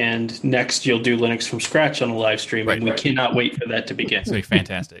week, and next you'll do Linux from scratch on a live stream, and we cannot wait for that to begin. It's going to be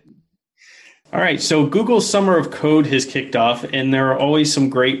fantastic. All right, so Google's Summer of Code has kicked off, and there are always some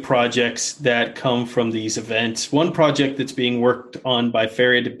great projects that come from these events. One project that's being worked on by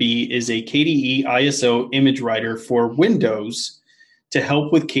FaradB is a KDE ISO image writer for Windows to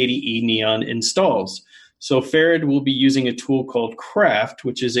help with KDE Neon installs. So Farad will be using a tool called Craft,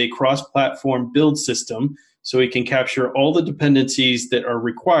 which is a cross-platform build system, so we can capture all the dependencies that are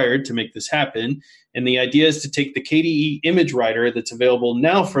required to make this happen. And the idea is to take the KDE image writer that's available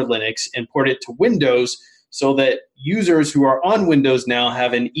now for Linux and port it to Windows so that users who are on Windows now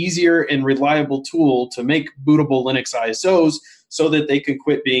have an easier and reliable tool to make bootable Linux ISOs so that they can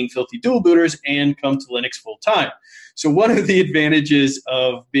quit being filthy dual booters and come to Linux full time. So one of the advantages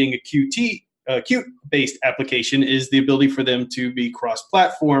of being a Qt-based application is the ability for them to be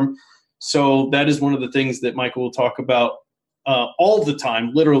cross-platform. So that is one of the things that Michael will talk about all the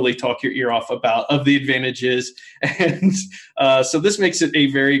time, literally talk your ear off about, of the advantages. And so this makes it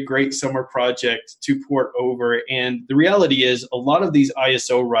a very great summer project to port over. And the reality is a lot of these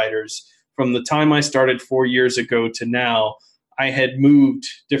ISO writers, from the time I started 4 years ago to now, I had moved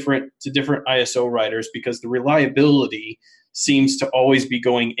to different ISO writers because the reliability seems to always be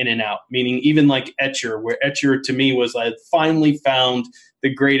going in and out, meaning even like Etcher, where Etcher to me was I finally found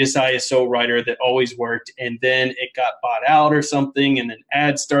the greatest ISO writer that always worked, and then it got bought out or something, and then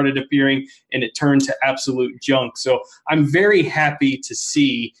ads started appearing, and it turned to absolute junk. So I'm very happy to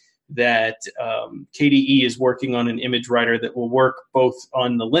see that KDE is working on an image writer that will work both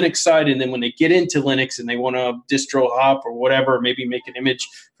on the Linux side, and then when they get into Linux and they want to distro hop or whatever, maybe make an image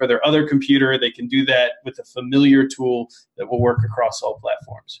for their other computer, they can do that with a familiar tool that will work across all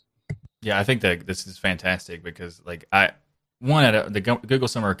platforms. Yeah, I think that this is fantastic because the Google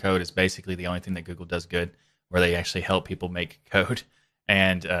Summer of Code is basically the only thing that Google does good, where they actually help people make code.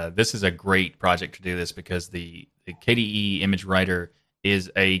 And this is a great project to do this because the KDE image writer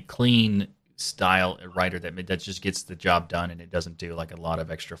is a clean style writer that just gets the job done, and it doesn't do like a lot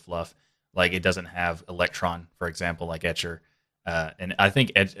of extra fluff. Like it doesn't have Electron, for example, like Etcher. And I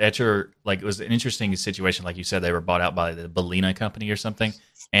think Etcher, like it was an interesting situation. Like you said, they were bought out by the Balena company or something,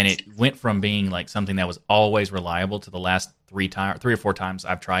 and it went from being like something that was always reliable to the last 3 or 4 times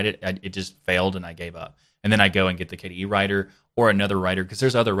I've tried it, it just failed and I gave up. And then I go and get the KDE writer or another writer, because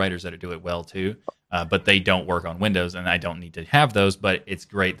there's other writers that do it well too, but they don't work on Windows, and I don't need to have those. But it's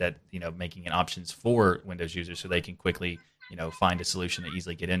great that making it options for Windows users so they can quickly find a solution to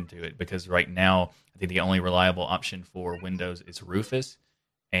easily get into it. Because right now, I think the only reliable option for Windows is Rufus,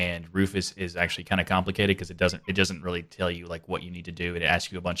 and Rufus is actually kind of complicated because it doesn't really tell you like what you need to do. It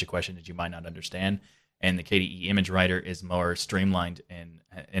asks you a bunch of questions that you might not understand. And the KDE image writer is more streamlined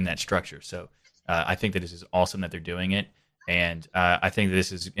in that structure. So I think that this is awesome that they're doing it, and I think that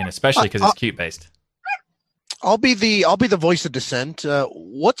this is, and especially because it's Qt based. I'll be the voice of dissent.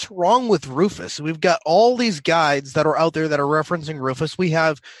 What's wrong with Rufus? We've got all these guides that are out there that are referencing Rufus. We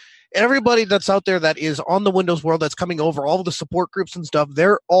have everybody that's out there that is on the Windows world that's coming over, all of the support groups and stuff.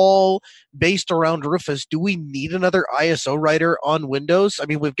 They're all based around Rufus. Do we need another ISO writer on Windows? I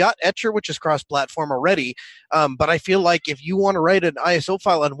mean, we've got Etcher, which is cross-platform already, but I feel like if you want to write an ISO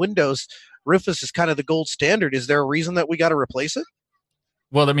file on Windows, Rufus is kind of the gold standard. Is there a reason that we got to replace it?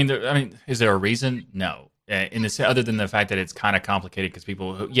 Well, I mean, is there a reason? No. Other than the fact that it's kind of complicated,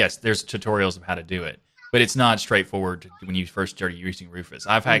 because yes, there's tutorials of how to do it, but it's not straightforward when you first started using Rufus.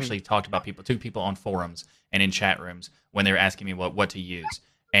 I've actually talked about to people on forums and in chat rooms when they were asking me what to use.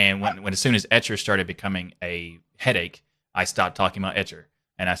 And when as soon as Etcher started becoming a headache, I stopped talking about Etcher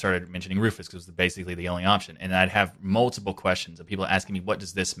and I started mentioning Rufus because it was basically the only option. And I'd have multiple questions of people asking me, what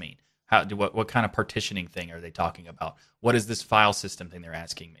does this mean? What kind of partitioning thing are they talking about? What is this file system thing they're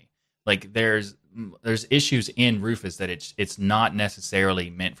asking me? Like there's issues in Rufus that it's not necessarily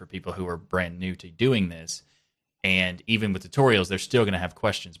meant for people who are brand new to doing this, and even with tutorials, they're still going to have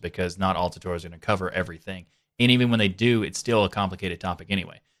questions because not all tutorials are going to cover everything, and even when they do, it's still a complicated topic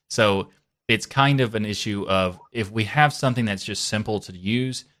anyway. So it's kind of an issue of if we have something that's just simple to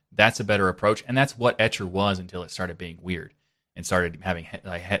use, that's a better approach, and that's what Etcher was until it started being weird and started having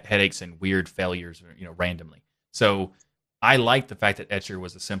headaches and weird failures, randomly. So I like the fact that Etcher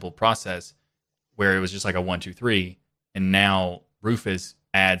was a simple process where it was just like a 1, 2, 3, and now Rufus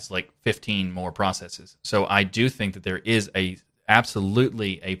adds like 15 more processes. So I do think that there is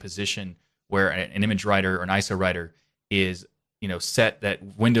absolutely a position where an image writer or an ISO writer is set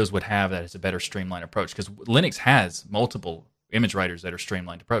that Windows would have that is a better streamlined approach, because Linux has multiple image writers that are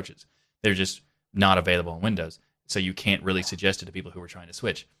streamlined approaches. They're just not available on Windows, so you can't really suggest it to people who are trying to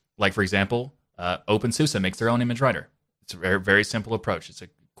switch. Like, for example, OpenSUSE makes their own image writer. It's a very, very simple approach. It's a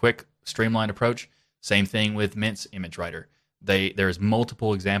quick, streamlined approach. Same thing with Mint's image writer. There's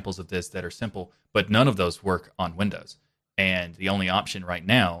multiple examples of this that are simple, but none of those work on Windows. And the only option right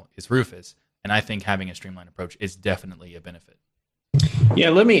now is Rufus. And I think having a streamlined approach is definitely a benefit. Yeah,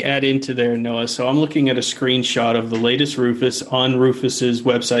 let me add into there, Noah. So I'm looking at a screenshot of the latest Rufus on Rufus's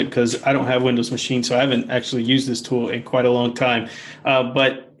website, because I don't have Windows machine, so I haven't actually used this tool in quite a long time.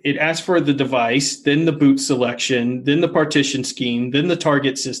 But it asks for the device, then the boot selection, then the partition scheme, then the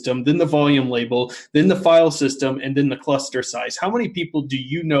target system, then the volume label, then the file system, and then the cluster size. How many people do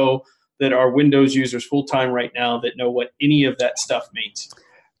you know that are Windows users full-time right now that know what any of that stuff means?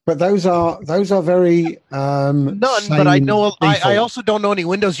 But those are very none. But I know I also don't know any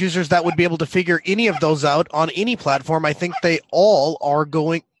Windows users that would be able to figure any of those out on any platform. I think they all are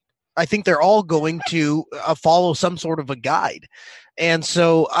going. I think they're all going to follow some sort of a guide. And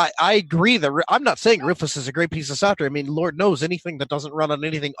so I agree that I'm not saying Rufus is a great piece of software. I mean, Lord knows anything that doesn't run on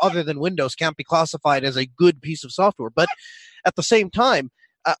anything other than Windows can't be classified as a good piece of software. But at the same time,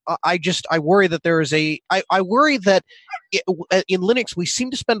 I worry that I worry that in Linux we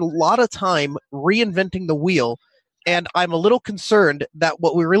seem to spend a lot of time reinventing the wheel, and I'm a little concerned that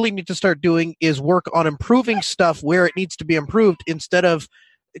what we really need to start doing is work on improving stuff where it needs to be improved instead of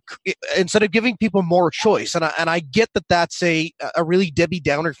giving people more choice. And I get that that's a really Debbie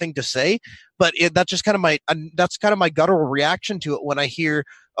Downer thing to say, but that's just kind of my guttural reaction to it when I hear,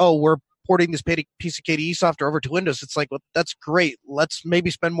 oh, we're porting this piece of KDE software over to Windows. It's like, well, that's great. Let's maybe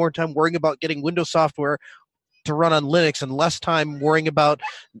spend more time worrying about getting Windows software to run on Linux and less time worrying about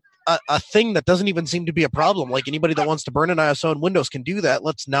a thing that doesn't even seem to be a problem. Like, anybody that wants to burn an ISO in Windows can do that.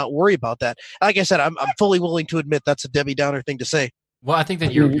 Let's not worry about that. Like I said, I'm fully willing to admit that's a Debbie Downer thing to say. Well, I think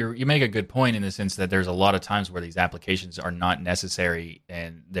that you make a good point in the sense that there's a lot of times where these applications are not necessary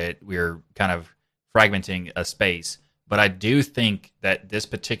and that we're kind of fragmenting a space. But I do think that this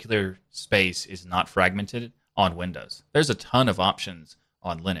particular space is not fragmented on Windows. There's a ton of options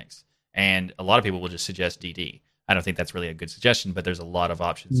on Linux. And a lot of people will just suggest DD. I don't think that's really a good suggestion, but there's a lot of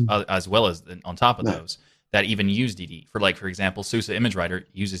options as well as on top of those that even use DD. For example, SUSE Image Writer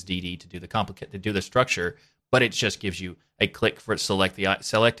uses DD to do the structure, but it just gives you a click for select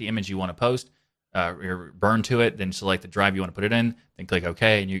the image you want to post, or burn to it, then select the drive you want to put it in, then click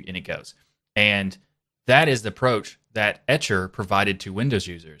OK, and it goes. And that is the approach that Etcher provided to Windows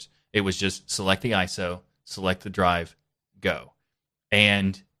users. It was just select the ISO, select the drive, go.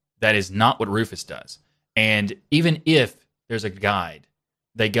 And that is not what Rufus does. And even if there's a guide,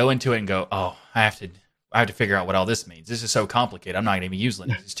 they go into it and go, oh, I have to figure out what all this means. This is so complicated. I'm not going to even use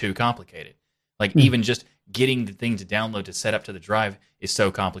Linux. It's too complicated. Even just getting the thing to download to set up to the drive is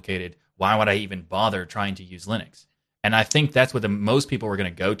so complicated. Why would I even bother trying to use Linux? And I think that's what most people are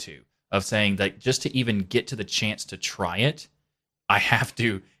going to go to, of saying that just to even get to the chance to try it, I have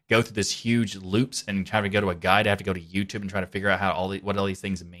to go through this huge loops and try to go to a guide. I have to go to YouTube and try to figure out what all these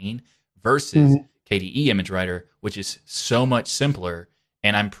things mean, versus KDE Image Writer, which is so much simpler,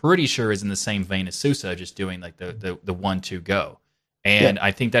 and I'm pretty sure is in the same vein as SUSE, just doing like the 1-2 go. And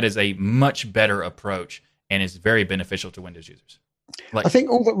I think that is a much better approach and is very beneficial to Windows users. I think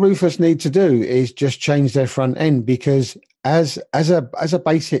all that Rufus need to do is just change their front end, because as a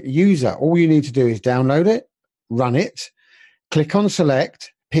basic user, all you need to do is download it, run it, click on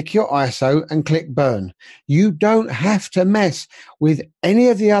select, pick your ISO and click burn. You don't have to mess with any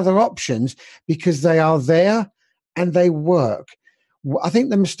of the other options because they are there and they work. I think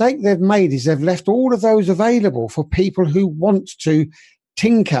the mistake they've made is they've left all of those available for people who want to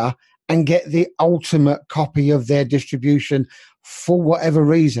tinker and get the ultimate copy of their distribution for whatever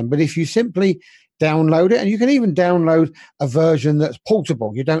reason. But if you simply download it, and you can even download a version that's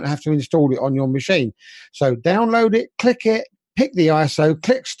portable, you don't have to install it on your machine. So download it, click it, pick the ISO,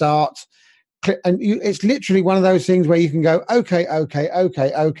 click start, it's literally one of those things where you can go, okay,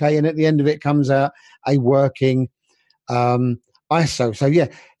 and at the end of it comes out a working ISO. So yeah,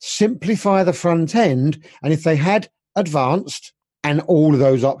 simplify the front end, and if they had advanced and all of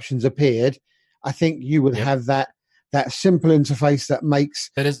those options appeared, I think you would have that simple interface that makes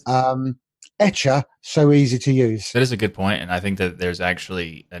Etcher so easy to use. That is a good point, and I think that there's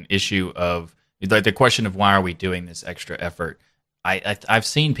actually an issue of the question of why are we doing this extra effort. I've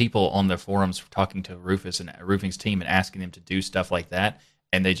seen people on the forums talking to Rufus and Roofing's team and asking them to do stuff like that,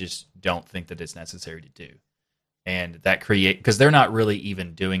 and they just don't think that it's necessary to do. And that because they're not really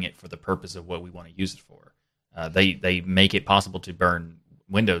even doing it for the purpose of what we want to use it for. They make it possible to burn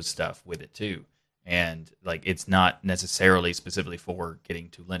Windows stuff with it too, and it's not necessarily specifically for getting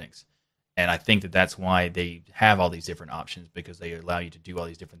to Linux. And I think that that's why they have all these different options, because they allow you to do all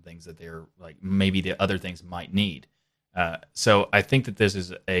these different things that they're maybe the other things might need. So I think that this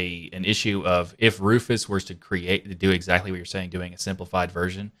is an issue of, if Rufus was to do exactly what you're saying, doing a simplified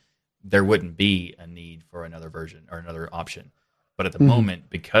version, there wouldn't be a need for another version or another option. But at the moment,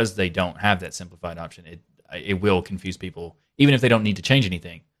 because they don't have that simplified option, it will confuse people. Even if they don't need to change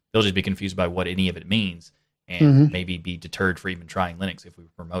anything, they'll just be confused by what any of it means, and maybe be deterred for even trying Linux if we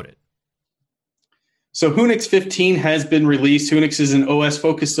promote it. So Whonix 15 has been released. Whonix is an OS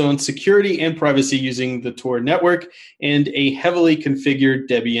focused on security and privacy using the Tor network and a heavily configured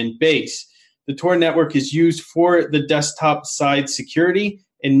Debian base. The Tor network is used for the desktop side security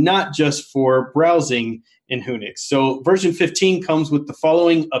and not just for browsing in Whonix. So version 15 comes with the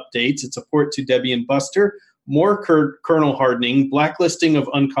following updates. It's a port to Debian Buster, more kernel hardening, blacklisting of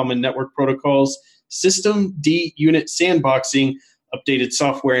uncommon network protocols, system D-unit sandboxing, updated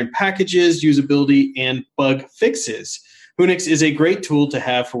software and packages, usability, and bug fixes. Whonix is a great tool to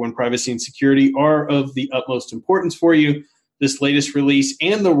have for when privacy and security are of the utmost importance for you. This latest release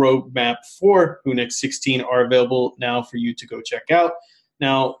and the roadmap for Whonix 16 are available now for you to go check out.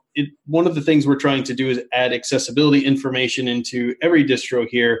 Now, one of the things we're trying to do is add accessibility information into every distro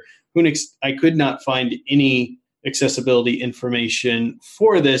here. Whonix, I could not find any accessibility information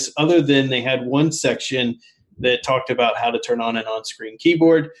for this other than they had one section that talked about how to turn on an on-screen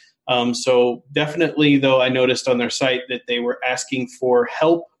keyboard. So definitely, though, I noticed on their site that they were asking for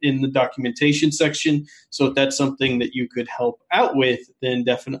help in the documentation section. So if that's something that you could help out with, then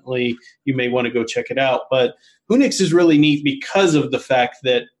definitely you may want to go check it out. But Whonix is really neat because of the fact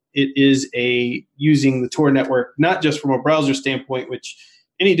that it is using the Tor network, not just from a browser standpoint, which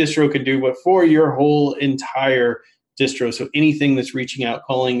any distro can do, but for your whole entire distro. So anything that's reaching out,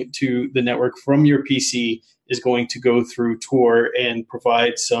 calling to the network from your PC is going to go through Tor and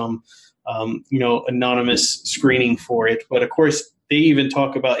provide some, anonymous screening for it. But of course, they even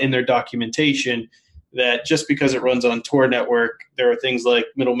talk about in their documentation that just because it runs on Tor network, there are things like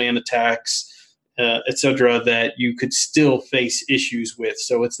middleman attacks, etc., that you could still face issues with.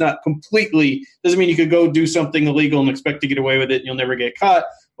 So it's not completely, doesn't mean you could go do something illegal and expect to get away with it and you'll never get caught,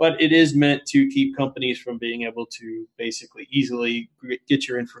 but it is meant to keep companies from being able to basically easily get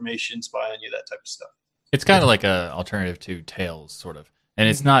your information, spy on you, that type of stuff. It's kind of like a alternative to Tails, sort of. And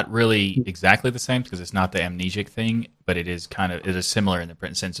it's not really exactly the same because it's not the amnesic thing, but it is similar in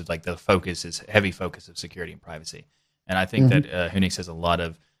the sense of like the focus is heavy focus of security and privacy. And I think that Whonix has a lot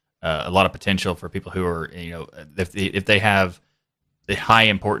of potential for people who are, if they have the high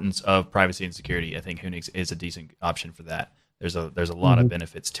importance of privacy and security. I think Whonix is a decent option for that. There's a lot of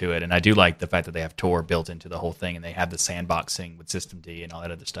benefits to it, and I do like the fact that they have Tor built into the whole thing, and they have the sandboxing with systemd and all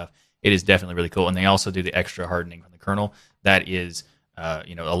that other stuff. It is definitely really cool, and they also do the extra hardening from the kernel. That is, a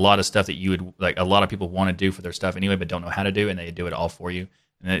lot of stuff that you would like. A lot of people want to do for their stuff anyway, but don't know how to do, and they do it all for you.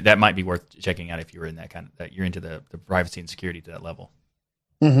 And that might be worth checking out if you're in that you're into the privacy and security to that level.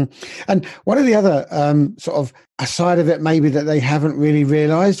 And one of the other sort of a side of it, maybe that they haven't really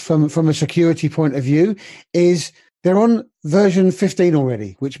realized from a security point of view, is they're on version 15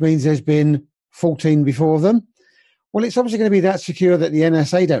 already, which means there's been 14 before them. Well, it's obviously going to be that secure that the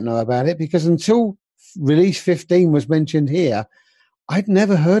NSA don't know about it, because until release 15 was mentioned here, I'd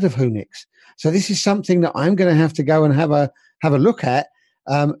never heard of Whonix. So this is something that I'm going to have to go and have a look at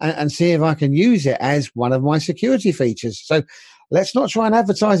and see if I can use it as one of my security features. So let's not try and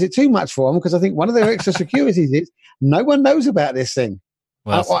advertise it too much for them, because I think one of their extra securities is no one knows about this thing.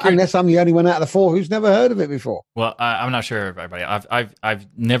 Well, unless I'm the only one out of the four who's never heard of it before. Well, I'm not sure if everybody. I've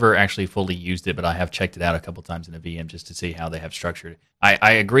never actually fully used it, but I have checked it out a couple times in a VM just to see how they have structured it.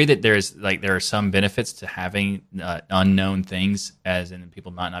 I agree that there are some benefits to having unknown things, as in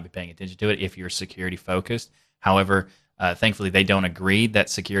people might not be paying attention to it if you're security focused. However, thankfully they don't agree that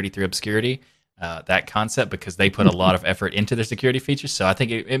security through obscurity, that concept, because they put a lot of effort into their security features. So I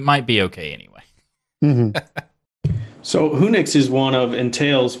think it might be okay anyway. Mm-hmm. So Whonix is one of, and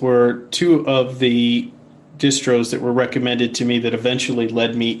Tails were two of the distros that were recommended to me that eventually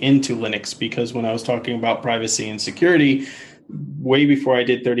led me into Linux, because when I was talking about privacy and security, way before I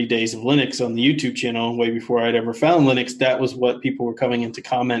did 30 Days of Linux on the YouTube channel, way before I'd ever found Linux, that was what people were coming into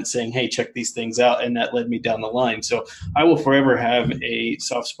comments saying, hey, check these things out, and that led me down the line. So I will forever have a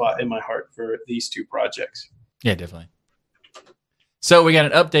soft spot in my heart for these two projects. Yeah, definitely. So we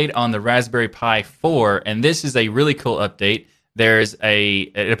got an update on the Raspberry Pi 4, and this is a really cool update.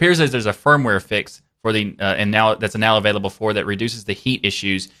 It appears that there's a firmware fix for that's now available for that reduces the heat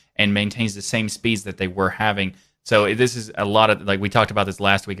issues and maintains the same speeds that they were having. So this is a lot of, like we talked about this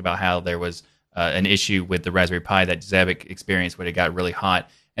last week about how there was an issue with the Raspberry Pi that Zabbix experienced when it got really hot.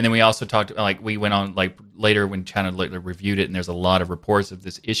 And then we also talked, we went on later when China reviewed it, and there's a lot of reports of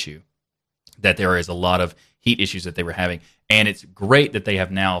this issue, that there is a lot of heat issues that they were having. And it's great that they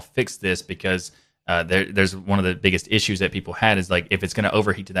have now fixed this, because there's one of the biggest issues that people had is if it's going to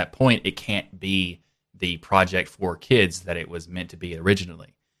overheat to that point, it can't be the project for kids that it was meant to be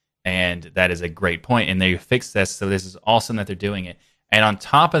originally. And that is a great point. And they fixed this, so this is awesome that they're doing it. And on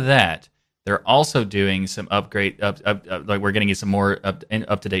top of that, they're also doing some upgrade. We're getting you some more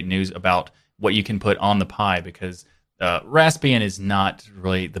up-to-date news about what you can put on the Pi, because Raspbian is not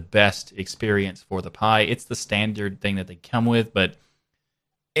really the best experience for the Pi. It's the standard thing that they come with, but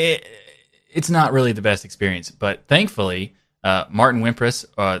it's not really the best experience. But thankfully, Martin Wimpress,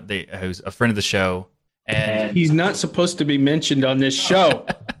 who's a friend of the show, and he's not supposed to be mentioned on this show.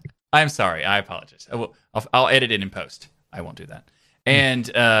 I'm sorry. I apologize. I'll edit it in post. I won't do that. And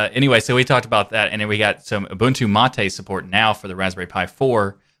anyway, so we talked about that, and then we got some Ubuntu Mate support now for the Raspberry Pi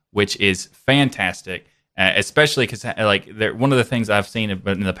 4, which is fantastic. Especially because one of the things I've seen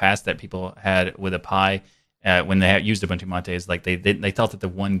in the past that people had with a Pi when they used Ubuntu Mate is they thought that the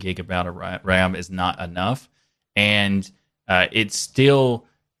 1 gig of RAM is not enough, and it still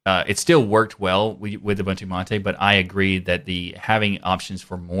worked well with Ubuntu Mate. But I agree that having options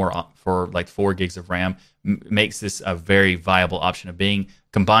for 4 gigs of RAM makes this a very viable option of being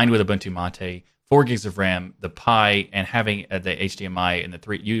combined with Ubuntu Mate. 4 gigs of RAM, the Pi, and having the HDMI and the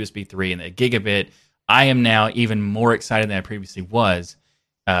USB 3 and the gigabit. I am now even more excited than I previously was,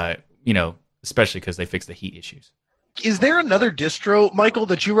 especially because they fixed the heat issues. Is there another distro, Michael,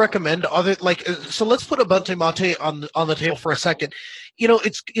 that you recommend? So let's put Ubuntu Mate on the table for a second.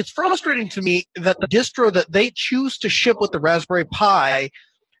 It's frustrating to me that the distro that they choose to ship with the Raspberry Pi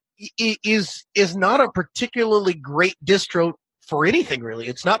is not a particularly great distro for anything, really.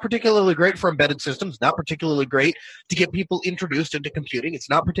 It's not particularly great for embedded systems, not particularly great to get people introduced into computing. It's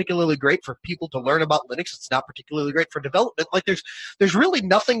not particularly great for people to learn about Linux. It's not particularly great for development. There's really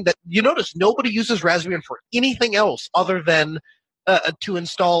nothing that, you notice nobody uses Raspbian for anything else other than to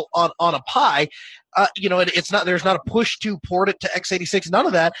install on a Pi. It's not, there's not a push to port it to x86, none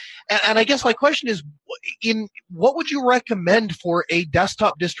of that. And I guess my question is, what would you recommend for a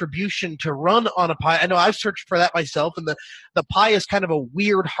desktop distribution to run on a Pi? I know I've searched for that myself, and the Pi is kind of a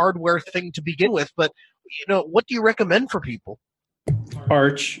weird hardware thing to begin with, but what do you recommend for people?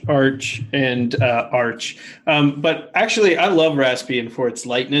 Arch, and Arch. But actually, I love Raspbian for its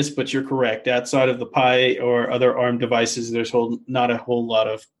lightness, but you're correct. Outside of the Pi or other ARM devices, there's not a whole lot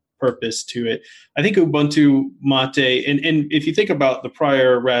of purpose to it. I think Ubuntu Mate, and if you think about the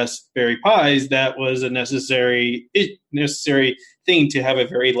prior Raspberry Pis, that was a necessary thing to have a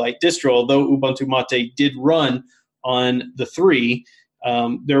very light distro. Although Ubuntu Mate did run on the 3,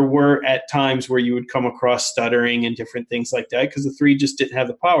 there were at times where you would come across stuttering and different things like that because the 3 just didn't have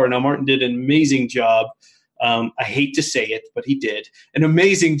the power. Now, Martin did an amazing job. I hate to say it, but he did an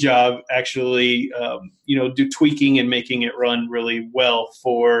amazing job actually, tweaking and making it run really well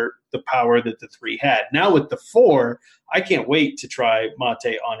for the power that the 3 had. Now with the 4, I can't wait to try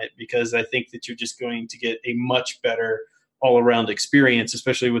Mate on it because I think that you're just going to get a much better all-around experience,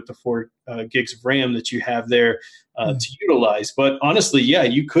 especially with the 4 gigs of RAM that you have there to utilize. But honestly, yeah,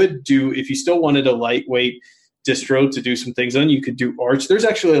 you could do, if you still wanted a lightweight distro to do some things on, you could do Arch. There's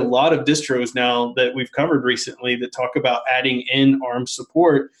actually a lot of distros now that we've covered recently that talk about adding in ARM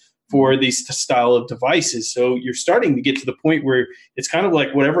support for these style of devices. So you're starting to get to the point where it's kind of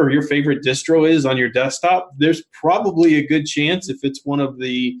like whatever your favorite distro is on your desktop, there's probably a good chance if it's one of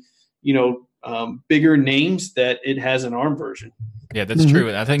the, bigger names that it has an ARM version. Yeah, that's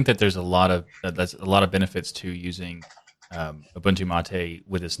true. I think that there's a lot of benefits to using Ubuntu Mate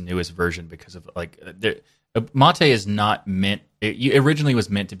with this newest version because of Mate is not meant. It originally was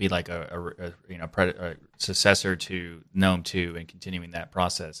meant to be like a successor to GNOME 2 and continuing that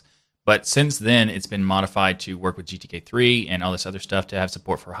process. But since then, it's been modified to work with GTK3 and all this other stuff to have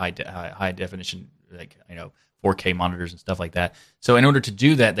support for high definition, 4K monitors and stuff like that. So in order to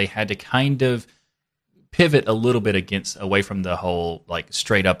do that, they had to kind of pivot a little bit away from the whole like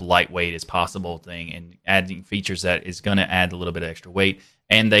straight up lightweight as possible thing and adding features that is going to add a little bit of extra weight.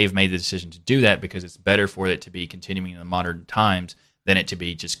 And they've made the decision to do that because it's better for it to be continuing in the modern times than it to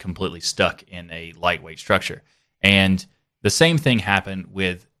be just completely stuck in a lightweight structure. And the same thing happened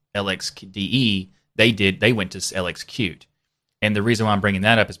with LXDE. They went to LXQt. And the reason why I'm bringing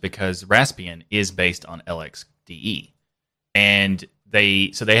that up is because Raspbian is based on LXDE. And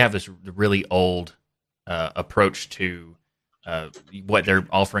they have this really old approach to what they're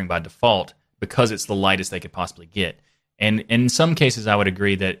offering by default because it's the lightest they could possibly get. And in some cases, I would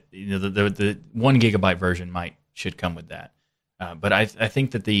agree that the 1 gigabyte version should come with that. But I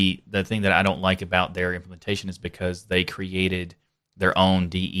think that the thing that I don't like about their implementation is because they created their own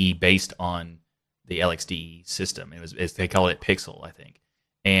DE based on the LXDE system. They call it Pixel, I think.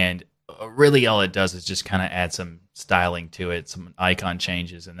 And really all it does is just kind of add some styling to it, some icon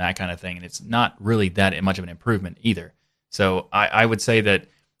changes and that kind of thing. And it's not really that much of an improvement either. So I would say that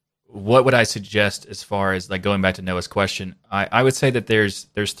what would I suggest as far as like going back to Noah's question? I would say that there's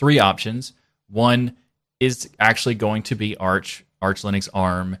 3 options. One is actually going to be Arch. Arch Linux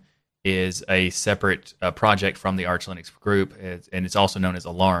ARM is a separate project from the Arch Linux group, and it's also known as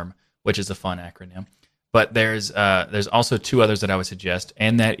Alarm, which is a fun acronym. But there's also 2 others that I would suggest,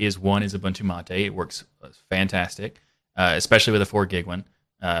 and that is one is Ubuntu Mate. It works fantastic, especially with a 4 gig one.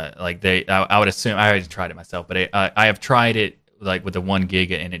 I would assume I already tried it myself, but I have tried it like with the 1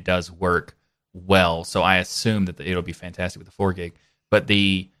 gig, and it does work well. So I assume that it'll be fantastic with the 4 gig. But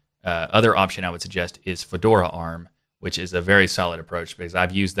the other option I would suggest is Fedora ARM, which is a very solid approach because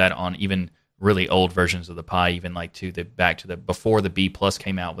I've used that on even really old versions of the Pi, even like before the B Plus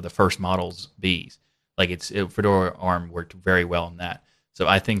came out with the first models Bs. Fedora ARM worked very well on that. So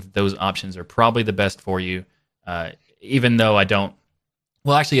I think that those options are probably the best for you, even though I don't.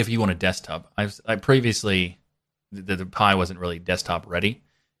 Well, actually, if you want a desktop, I previously the Pi wasn't really desktop ready,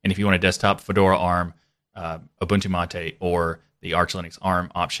 and if you want a desktop, Fedora ARM, Ubuntu Mate, or the Arch Linux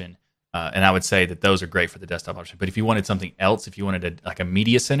ARM option, and I would say that those are great for the desktop option. But if you wanted something else, if you wanted a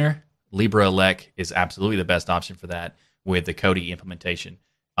media center, LibreElec is absolutely the best option for that with the Kodi implementation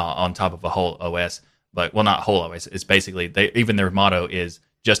on top of a whole OS. But well, not whole OS. It's basically even their motto is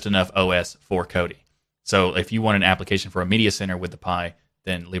just enough OS for Kodi. So if you want an application for a media center with the Pi,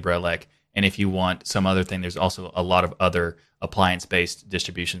 then LibreElec. And if you want some other thing, there's also a lot of other appliance-based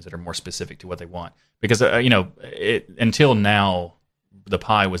distributions that are more specific to what they want. Because until now, the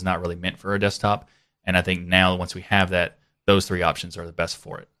Pi was not really meant for a desktop, and I think now once we have that, those 3 options are the best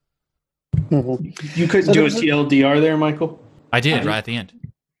for it. Mm-hmm. You couldn't do a TLDR there, Michael? I did right at the end.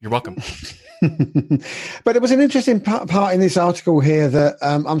 You're welcome. But it was an interesting part in this article here that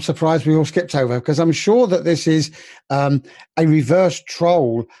I'm surprised we all skipped over, because I'm sure that this is a reverse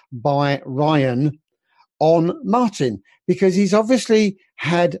troll by Ryan on Martin, because he's obviously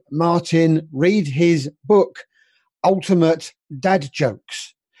had Martin read his book, Ultimate Dad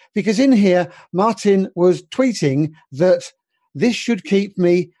Jokes. Because in here, Martin was tweeting that this should keep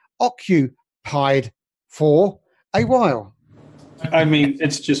me occupied for a while. I mean,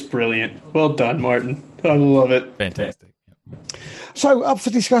 it's just brilliant. Well done, Martin. I love it. Fantastic. So up for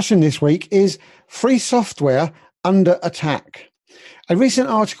discussion this week is free software under attack. A recent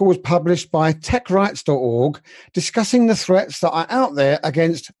article was published by techrights.org discussing the threats that are out there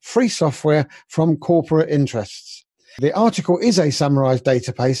against free software from corporate interests. The article is a summarized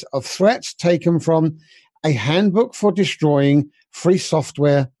database of threats taken from a handbook for destroying free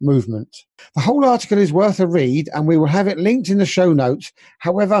software movement. The whole article is worth a read, and we will have it linked in the show notes.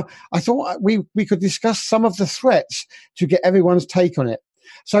 However, I thought we could discuss some of the threats to get everyone's take on it.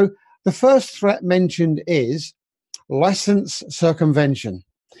 So the first threat mentioned is license circumvention,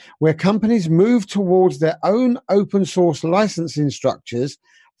 where companies move towards their own open source licensing structures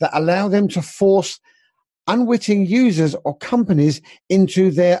that allow them to force unwitting users or companies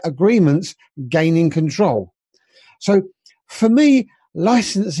into their agreements, gaining control. So for me,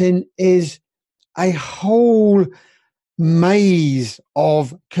 licensing is a whole maze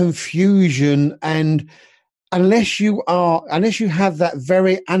of confusion, and unless you have that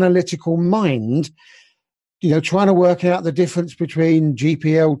very analytical mind, trying to work out the difference between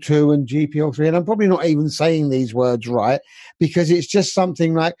GPL2 and GPL3, and I'm probably not even saying these words right, because it's just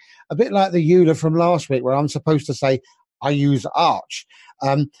something like a bit like the EULA from last week, where I'm supposed to say I use Arch.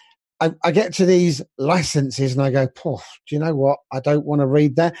 I get to these licenses and I go, do you know what? I don't want to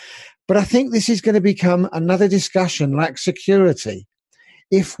read that. But I think this is going to become another discussion like security.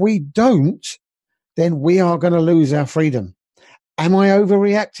 If we don't, then we are going to lose our freedom. Am I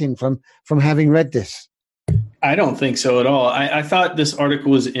overreacting from having read this? I don't think so at all. I thought this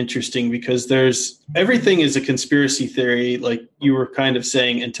article was interesting because everything is a conspiracy theory, like you were kind of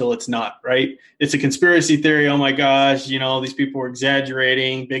saying, until it's not, right? It's a conspiracy theory. Oh my gosh, these people are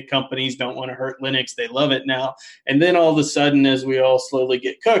exaggerating. Big companies don't want to hurt Linux. They love it now. And then all of a sudden, as we all slowly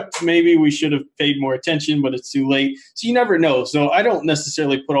get cooked, maybe we should have paid more attention, but it's too late. So you never know. So I don't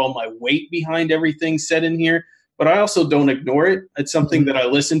necessarily put all my weight behind everything said in here, but I also don't ignore it. It's something that I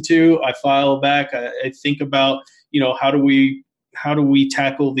listen to. I file back. I think about, how do we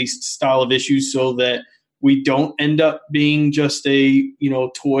tackle these style of issues so that we don't end up being just a,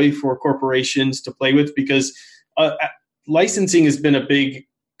 toy for corporations to play with, because licensing has been a big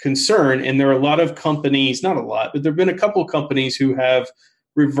concern. And there are a lot of companies, not a lot, but there have been a couple of companies who have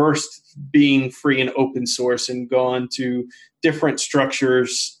reversed being free and open source and gone to different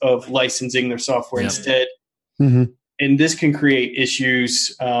structures of licensing their software instead. Mm-hmm. And this can create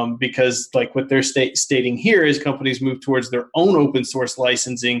issues because, like what they're stating here, is companies move towards their own open source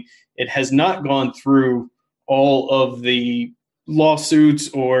licensing. It has not gone through all of the lawsuits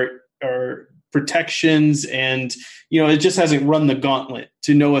or protections, and it just hasn't run the gauntlet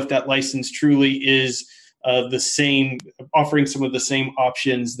to know if that license truly is the same, offering some of the same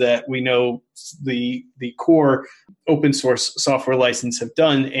options that we know the core open source software license have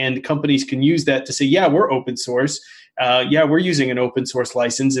done. And companies can use that to say, yeah, we're open source. We're using an open source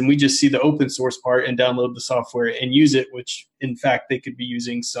license, and we just see the open source part and download the software and use it, which in fact they could be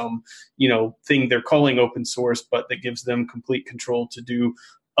using some, thing they're calling open source, but that gives them complete control to do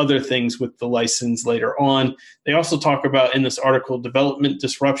other things with the license later on. They also talk about in this article development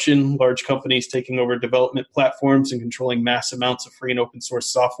disruption, large companies taking over development platforms and controlling mass amounts of free and open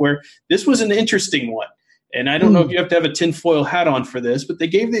source software. This was an interesting one. And I don't know if you have to have a tinfoil hat on for this, but they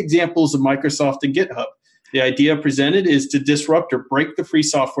gave the examples of Microsoft and GitHub. The idea presented is to disrupt or break the free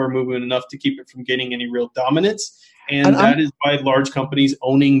software movement enough to keep it from gaining any real dominance. And that is by large companies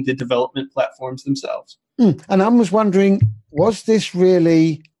owning the development platforms themselves. And I was wondering, was this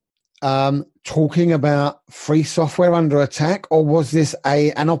really talking about free software under attack, or was this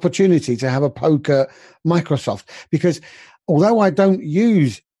an opportunity to have a poke at Microsoft? Because although I don't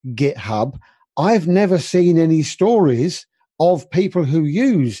use GitHub, I've never seen any stories of people who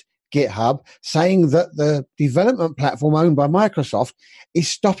use GitHub saying that the development platform owned by Microsoft is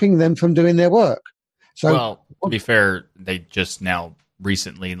stopping them from doing their work. So, well, to be fair, they just now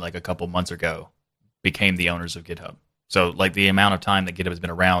recently, like a couple months ago, became the owners of GitHub. So, like, the amount of time that GitHub has been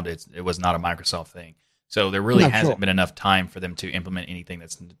around, it was not a Microsoft thing. So there really hasn't been enough time for them to implement anything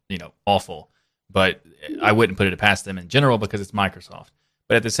that's, awful. But I wouldn't put it past them in general because it's Microsoft.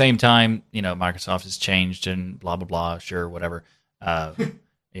 But at the same time, Microsoft has changed and blah, blah, blah, sure, whatever.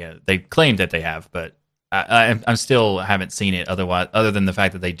 Yeah, they claim that they have, but I'm still haven't seen it otherwise, other than the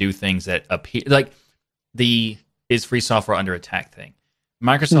fact that they do things that appear like the is free software under attack thing.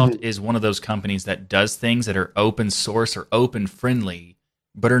 Microsoft is one of those companies that does things that are open source or open friendly,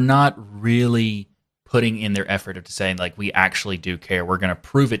 but are not really putting in their effort of saying, like, we actually do care. We're going to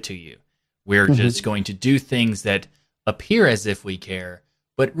prove it to you. We're just going to do things that appear as if we care,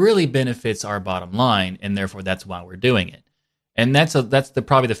 but really benefits our bottom line, and therefore that's why we're doing it. And that's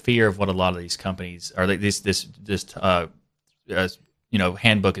probably the fear of what a lot of these companies or like this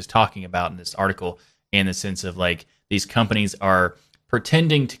handbook is talking about in this article, in the sense of like these companies are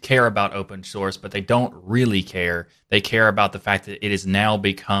pretending to care about open source, but they don't really care. They care about the fact that it has now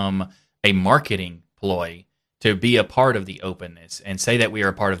become a marketing ploy to be a part of the openness and say that we are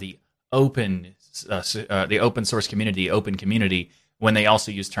a part of the open source community, open community, when they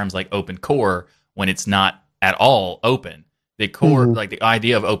also use terms like open core when it's not at all open. The core, like the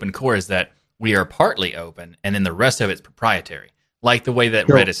idea of open core, is that we are partly open and then the rest of it's proprietary, like the way that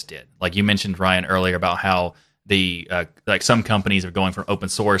Redis did. Like you mentioned, Ryan, earlier about how the like some companies are going from open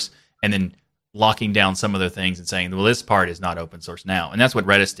source and then locking down some of their things and saying, well, this part is not open source now. And that's what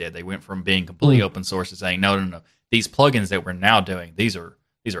Redis did. They went from being completely open source to saying, no. These plugins that we're now doing, these are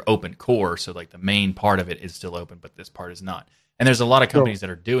open core. So like the main part of it is still open, but this part is not. And there's a lot of companies that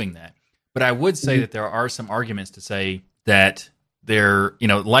are doing that. But I would say that there are some arguments to say that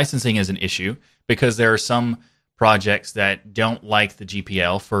licensing is an issue, because there are some projects that don't like the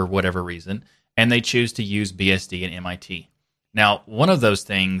GPL for whatever reason, and they choose to use BSD and MIT. Now, one of those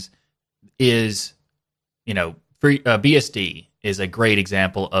things is, BSD is a great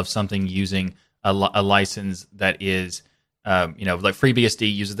example of something using a license that is, like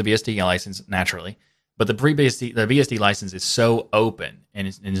FreeBSD uses the BSD license naturally, but the BSD license is so open and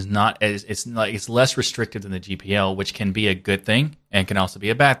it's less restrictive than the GPL, which can be a good thing and can also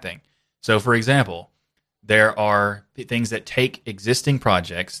be a bad thing. So, for example, there are things that take existing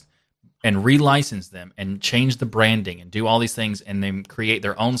projects and relicense them and change the branding and do all these things and then create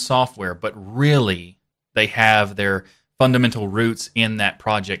their own software, but really they have their fundamental roots in that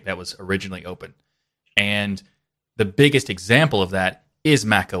project that was originally open. And the biggest example of that is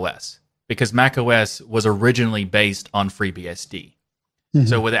macOS, because macOS was originally based on FreeBSD.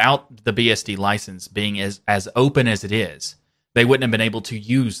 So without the BSD license being as open as it is, they wouldn't have been able to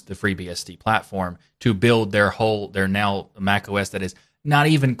use the FreeBSD platform to build their now macOS that is not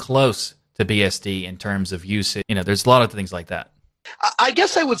even close to BSD in terms of usage. There's a lot of things like that. I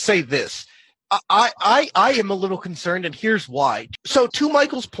guess I would say this. I am a little concerned, and here's why. So to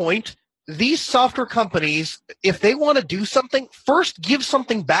Michael's point, these software companies, if they want to do something, first give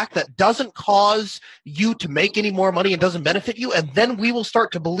something back that doesn't cause you to make any more money and doesn't benefit you, and then we will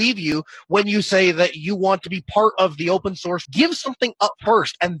start to believe you when you say that you want to be part of the open source. Give something up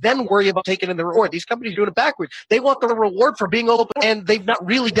first, and then worry about taking in the reward. These companies are doing it backwards. They want the reward for being open, and they've not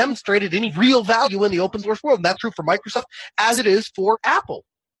really demonstrated any real value in the open source world. And that's true for Microsoft as it is for Apple.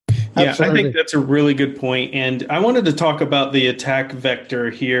 Yeah, Absolutely. I think that's a really good point. And I wanted to talk about the attack vector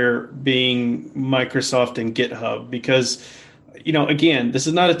here being Microsoft and GitHub, because, again, this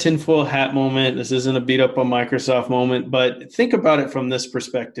is not a tinfoil hat moment. This isn't a beat up on Microsoft moment, but think about it from this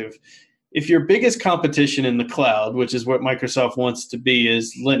perspective. If your biggest competition in the cloud, which is what Microsoft wants to be,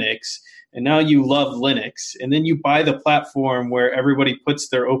 is Linux, and now you love Linux, and then you buy the platform where everybody puts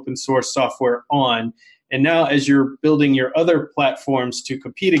their open source software on, and now as you're building your other platforms to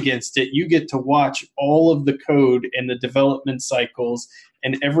compete against it, you get to watch all of the code and the development cycles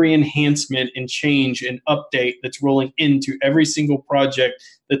and every enhancement and change and update that's rolling into every single project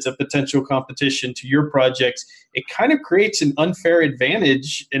that's a potential competition to your projects. It kind of creates an unfair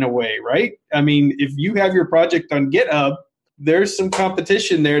advantage in a way, right? I mean, if you have your project on GitHub, there's some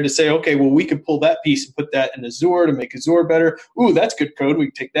competition there to say, okay, well, we could pull that piece and put that in Azure to make Azure better. Ooh, that's good code. We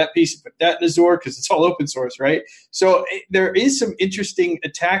can take that piece and put that in Azure because it's all open source, right? So there is some interesting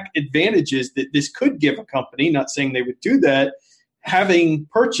attack advantages that this could give a company, not saying they would do that, having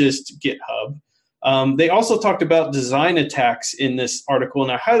purchased GitHub. They also talked about design attacks in this article,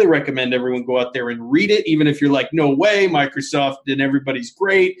 and I highly recommend everyone go out there and read it, even if you're like, no way, Microsoft and everybody's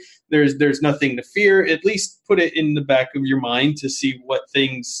great. There's nothing to fear. At least put it in the back of your mind to see what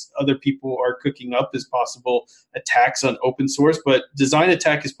things other people are cooking up as possible attacks on open source. But design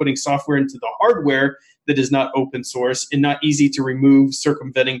attack is putting software into the hardware that is not open source and not easy to remove,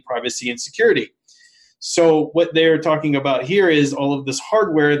 circumventing privacy and security. So what they're talking about here is all of this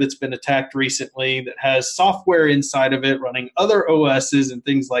hardware that's been attacked recently that has software inside of it running other OSs and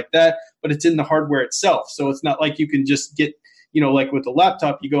things like that, but it's in the hardware itself. So it's not like you can just get, like with a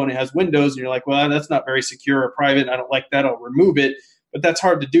laptop, you go and it has Windows and you're like, well, that's not very secure or private. I don't like that. I'll remove it. but that's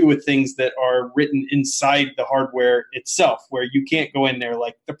hard to do with things that are written inside the hardware itself, where you can't go in there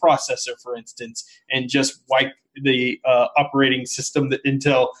like the processor, for instance, and just wipe the operating system that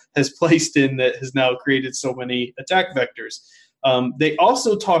Intel has placed in that has now created so many attack vectors. They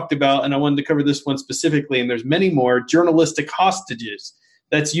also talked about, and I wanted to cover this one specifically, and there's many more, journalistic hostages.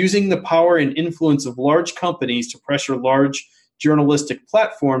 That's using the power and influence of large companies to pressure large journalistic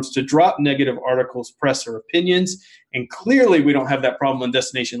platforms to drop negative articles, press, or opinions. And clearly we don't have that problem on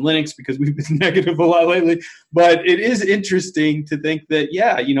Destination Linux because we've been negative a lot lately. But it is interesting to think that,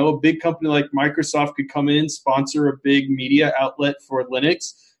 yeah, you know, a big company like Microsoft could come in, sponsor a big media outlet for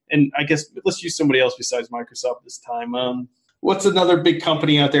Linux. And I guess let's use somebody else besides Microsoft this time. What's another big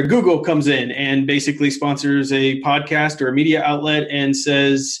company out there? Google comes in and basically sponsors a podcast or a media outlet and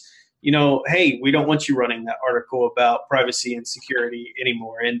says, you know, hey, we don't want you running that article about privacy and security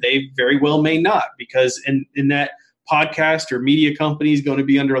anymore. And they very well may not, because in that podcast or media company is going to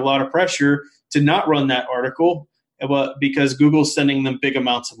be under a lot of pressure to not run that article, because Google's sending them big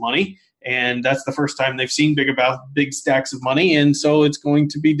amounts of money. And that's the first time they've seen big stacks of money. And so it's going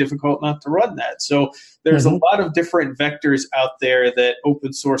to be difficult not to run that. So there's a lot of different vectors out there that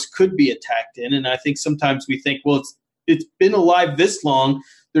open source could be attacked in. And I think sometimes we think, well, it's been alive this long,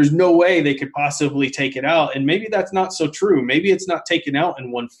 there's no way they could possibly take it out. And maybe that's not so true. Maybe it's not taken out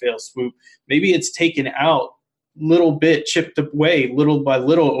in one fell swoop. Maybe it's taken out little bit, chipped away little by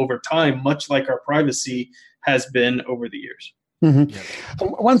little over time, much like our privacy has been over the years. Mm-hmm. Yeah.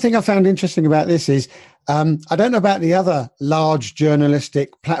 One thing I found interesting about this is, I don't know about the other large journalistic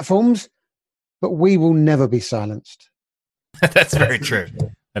platforms, but we will never be silenced. That's very true.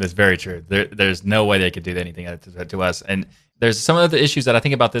 That is very true. There's no way they could do anything to us. And there's some of the issues that I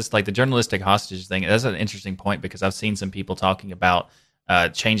think about this, like the journalistic hostage thing. That's an interesting point, because I've seen some people talking about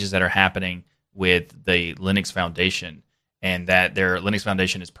changes that are happening with the Linux Foundation, and that their Linux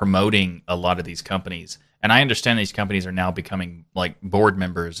Foundation is promoting a lot of these companies. And I understand these companies are now becoming like board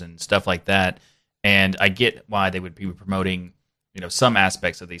members and stuff like that. And I get why they would be promoting, you know, some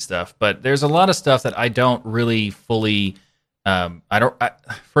aspects of these stuff. But there's a lot of stuff that I don't really fully.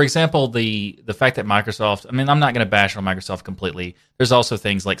 For example, the fact that Microsoft. I mean, I'm not going to bash on Microsoft completely. There's also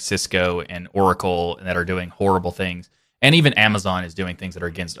things like Cisco and Oracle that are doing horrible things. And even Amazon is doing things that are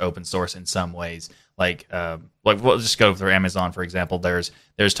against open source in some ways. Like we'll just go through Amazon, for example. There's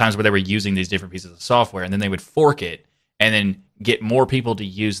times where they were using these different pieces of software, and then they would fork it, and then get more people to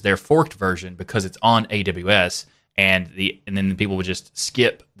use their forked version because it's on AWS, and then people would just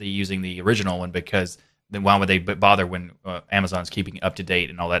skip using the original one, because then why would they bother when Amazon's keeping up to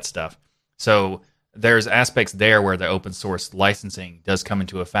date and all that stuff? So there's aspects there where the open source licensing does come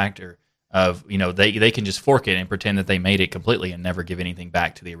into a factor. Of, you know, they can just fork it and pretend that they made it completely and never give anything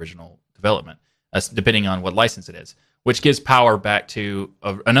back to the original development, depending on what license it is, which gives power back to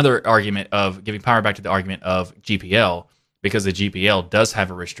another argument of giving power back to the argument of GPL, because the GPL does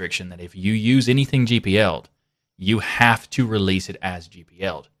have a restriction that if you use anything GPL'd, you have to release it as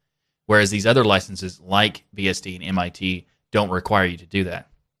GPL'd, whereas these other licenses like BSD and MIT don't require you to do that.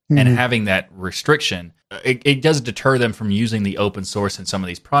 Mm-hmm. And having that restriction, it does deter them from using the open source in some of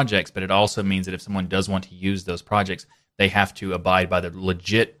these projects, but it also means that if someone does want to use those projects, they have to abide by the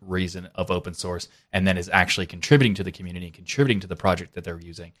legit reason of open source, and that is actually contributing to the community and contributing to the project that they're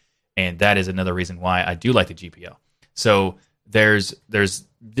using. And that is another reason why I do like the GPL. So there's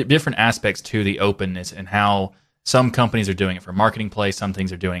different aspects to the openness, and how some companies are doing it for marketing play, some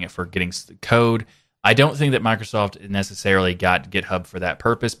things are doing it for getting code. I don't think that Microsoft necessarily got GitHub for that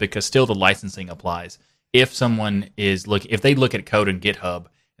purpose, because still the licensing applies. If someone if they look at code in GitHub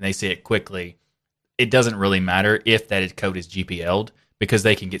and they see it quickly, it doesn't really matter if that code is GPL'd, because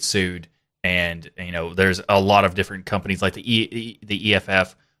they can get sued. And you know, there's a lot of different companies like the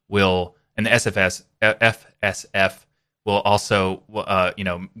EFF will, and the FSF will also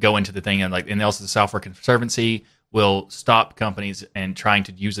go into the thing, and also the Software Conservancy will stop companies and trying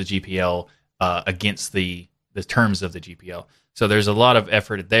to use the GPL against the terms of the GPL. So there's a lot of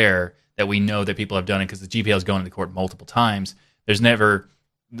effort there that we know that people have done it, because the GPL is going to the court multiple times.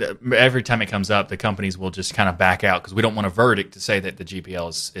 Every time it comes up, the companies will just kind of back out, because we don't want a verdict to say that the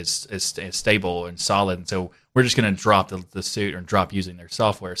GPL is stable and solid. And so we're just going to drop the suit or drop using their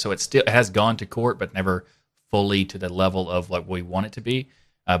software. So it has gone to court, but never fully to the level of like we want it to be.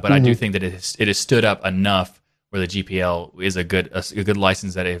 But mm-hmm. I do think that it has stood up enough where the GPL is a good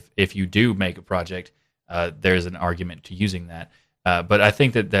license that if you do make a project, there's an argument to using that. But I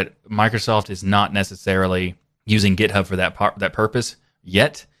think that Microsoft is not necessarily using GitHub for that purpose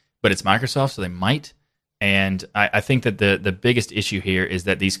yet, but it's Microsoft, so they might. And I think that the biggest issue here is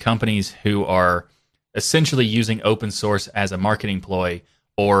that these companies who are essentially using open source as a marketing ploy,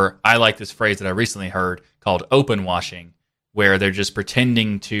 or I like this phrase that I recently heard called open washing, where they're just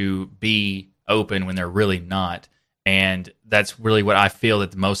pretending to be open when they're really not. And that's really what I feel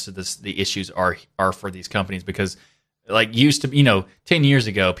that most of the issues are for these companies, because like used to, 10 years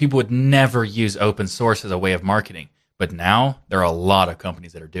ago, people would never use open source as a way of marketing. But now there are a lot of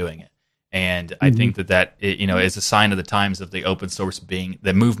companies that are doing it. And I think that is a sign of the times of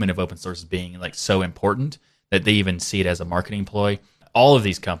the movement of open source being like so important that they even see it as a marketing ploy. All of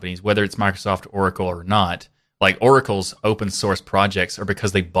these companies, whether it's Microsoft, Oracle, or not, like Oracle's open source projects are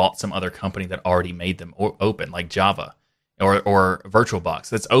because they bought some other company that already made them open, like Java or VirtualBox.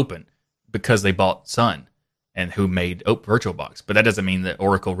 That's open because they bought Sun and who made VirtualBox. But that doesn't mean that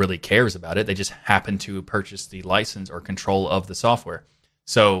Oracle really cares about it. They just happen to purchase the license or control of the software.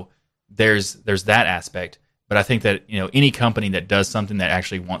 So there's that aspect. But I think that any company that does something that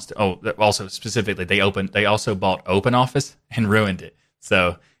actually wants to. Also specifically, they also bought OpenOffice and ruined it.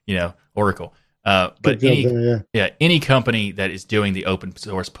 So Oracle. But any company that is doing the open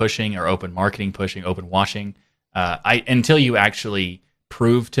source pushing or open marketing pushing, open washing, until you actually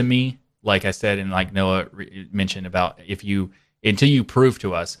prove to me, like I said, and like Noah mentioned about until you prove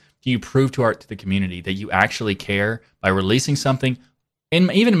to us, to the community that you actually care by releasing something.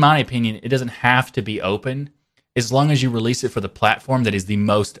 And even in my opinion, it doesn't have to be open as long as you release it for the platform that is the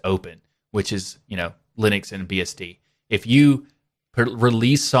most open, which is Linux and BSD. If you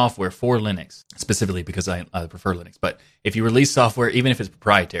release software for Linux, specifically because I prefer Linux, but if you release software, even if it's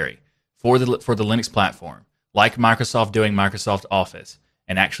proprietary, for the Linux platform, like Microsoft doing Microsoft Office,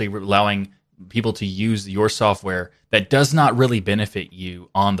 and actually allowing people to use your software that does not really benefit you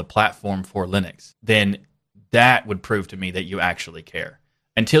on the platform for Linux, then that would prove to me that you actually care.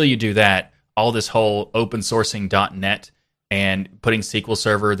 Until you do that, all this whole open sourcing .NET and putting SQL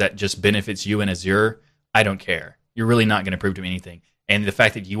Server that just benefits you in Azure, I don't care. You're really not going to prove to me anything. And the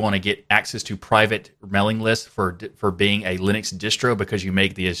fact that you want to get access to private mailing lists for being a Linux distro because you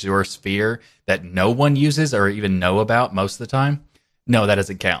make the Azure Sphere that no one uses or even know about most of the time, no, that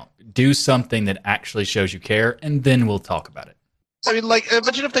doesn't count. Do something that actually shows you care, and then we'll talk about it. I mean, like,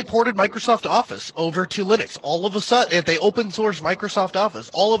 imagine if they ported Microsoft Office over to Linux. All of a sudden, if they open source Microsoft Office,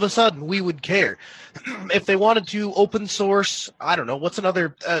 all of a sudden we would care. If they wanted to open source, I don't know, what's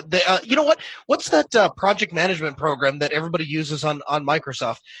another, you know what? What's that project management program that everybody uses on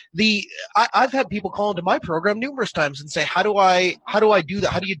Microsoft? I've had people call into my program numerous times and say, how do I do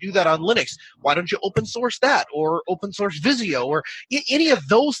that? How do you do that on Linux? Why don't you open source that, or open source Visio, or any of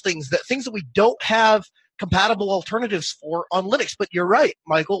those things that we don't have compatible alternatives for on Linux? But you're right,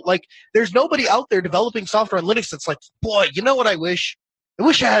 Michael. Like, there's nobody out there developing software on Linux that's like, boy, you know what I wish? I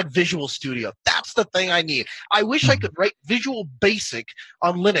wish I had Visual Studio. That's the thing I need. I wish I could write Visual Basic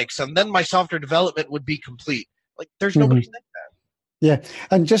on Linux, and then my software development would be complete. Like, there's nobody like that. Yeah,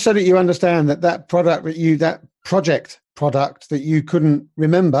 and just so that you understand that project product that you couldn't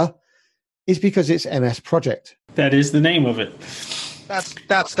remember is because it's MS Project. That is the name of it. That's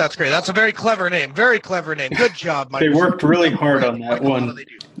great. That's a very clever name. Very clever name. Good job, Mike. They worked really hard on that one.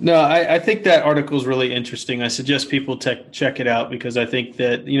 No, I think that article is really interesting. I suggest people check it out, because I think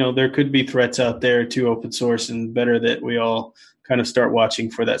that there could be threats out there to open source, and better that we all kind of start watching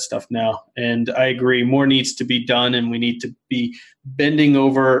for that stuff now. And I agree, more needs to be done, and we need to be bending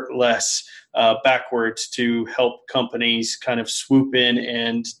over less backwards to help companies kind of swoop in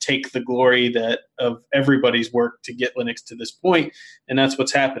and take the glory of everybody's work to get Linux to this point. And that's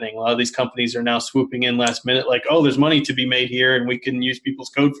what's happening. A lot of these companies are now swooping in last minute, like, oh, there's money to be made here and we can use people's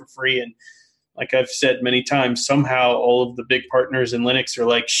code for free. And like I've said many times, somehow all of the big partners in Linux are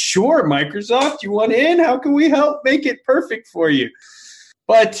like, sure, Microsoft, you want in? How can we help make it perfect for you?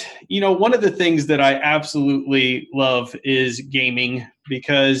 But, one of the things that I absolutely love is gaming,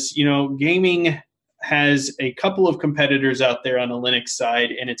 because, gaming has a couple of competitors out there on the Linux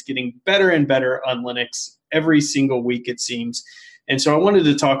side, and it's getting better and better on Linux every single week, it seems. And so I wanted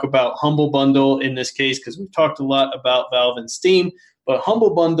to talk about Humble Bundle in this case, because we've talked a lot about Valve and Steam, but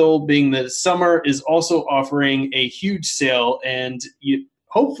Humble Bundle, being the summer, is also offering a huge sale, and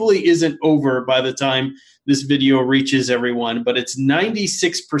hopefully isn't over by the time this video reaches everyone, but it's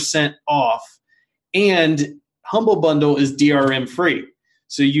 96% off, and Humble Bundle is DRM free.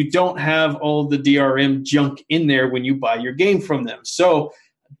 So you don't have all the DRM junk in there when you buy your game from them. So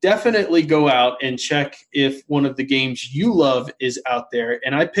definitely go out and check if one of the games you love is out there.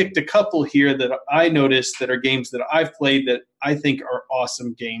 And I picked a couple here that I noticed that are games that I've played that I think are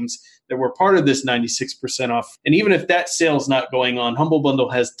awesome games that were part of this 96% off. And even if that sale's not going on, Humble Bundle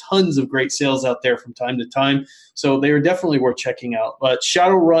has tons of great sales out there from time to time. So they are definitely worth checking out. But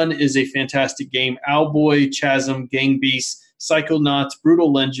Shadowrun is a fantastic game. Owlboy, Chasm, Gang Beasts, Psychonauts,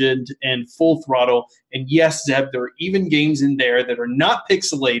 Brutal Legend, and Full Throttle. And yes, Zeb, there are even games in there that are not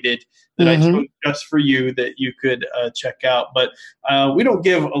pixelated that I chose just for you that you could check out. But we don't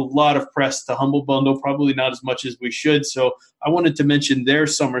give a lot of press to Humble Bundle, probably not as much as we should. So I wanted to mention their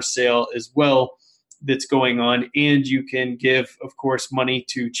summer sale as well that's going on. And you can give, of course, money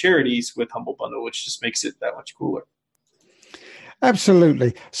to charities with Humble Bundle, which just makes it that much cooler.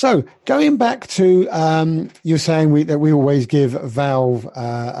 Absolutely. So going back to you're saying that we always give Valve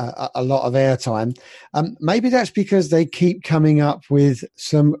a lot of airtime. Maybe that's because they keep coming up with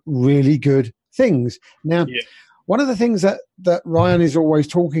some really good things. Now, one of the things that Ryan is always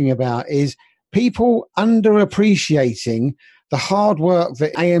talking about is people underappreciating the hard work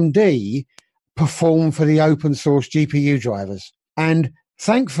that AMD perform for the open source GPU drivers. And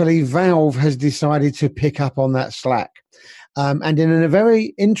thankfully, Valve has decided to pick up on that slack. And in a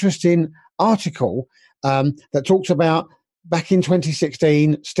very interesting article that talks about back in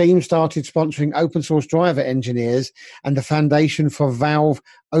 2016, Steam started sponsoring open source driver engineers and the foundation for Valve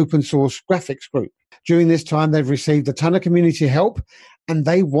Open Source Graphics Group. During this time, they've received a ton of community help, and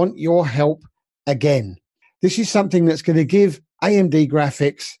they want your help again. This is something that's going to give AMD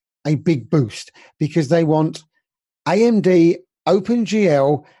graphics a big boost because they want AMD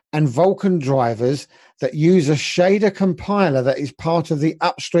OpenGL and Vulkan drivers that use a shader compiler that is part of the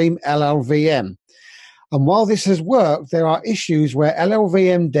upstream LLVM. And while this has worked, there are issues where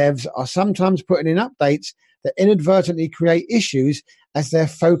LLVM devs are sometimes putting in updates that inadvertently create issues as their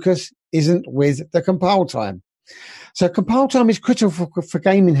focus isn't with the compile time. So compile time is critical for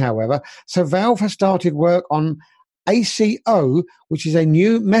gaming, however. So Valve has started work on ACO, which is a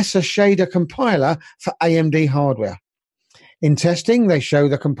new Mesa shader compiler for AMD hardware. In testing, they show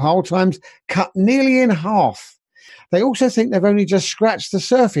the compile times cut nearly in half. They also think they've only just scratched the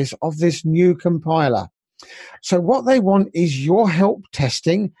surface of this new compiler. So what they want is your help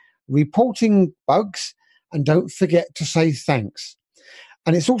testing, reporting bugs, and don't forget to say thanks.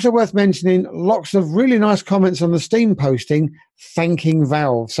 And it's also worth mentioning lots of really nice comments on the Steam posting thanking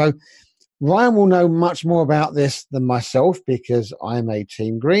Valve. So Ryan will know much more about this than myself because I'm a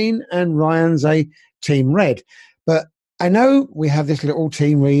Team Green and Ryan's a Team Red. But I know we have this little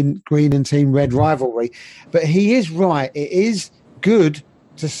Team Green and Team Red rivalry, but he is right. It is good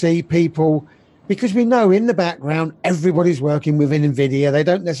to see people, because we know in the background everybody's working within NVIDIA. They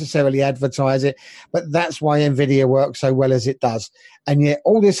don't necessarily advertise it, but that's why NVIDIA works so well as it does. And yet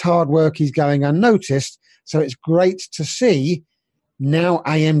all this hard work is going unnoticed. So it's great to see now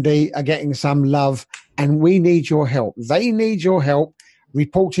AMD are getting some love, and we need your help. They need your help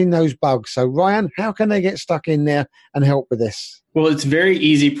reporting those bugs. So Ryan, how can they get stuck in there and help with this? Well, it's a very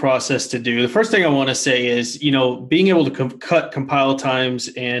easy process to do. The first thing I want to say is, being able to cut compile times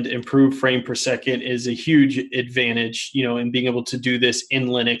and improve frame per second is a huge advantage, in being able to do this in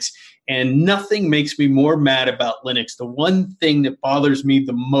Linux. And nothing makes me more mad about Linux. The one thing that bothers me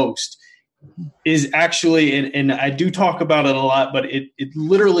the most is actually, and I do talk about it a lot, but it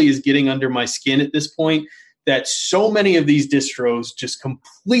literally is getting under my skin at this point, that so many of these distros just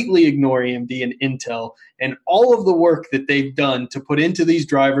completely ignore AMD and Intel and all of the work that they've done to put into these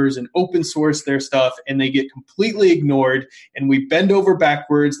drivers and open source their stuff, and they get completely ignored. And we bend over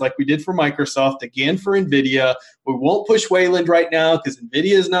backwards like we did for Microsoft, again for NVIDIA. We won't push Wayland right now because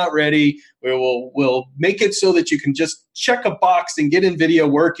NVIDIA is not ready. We'll make it so that you can just check a box and get NVIDIA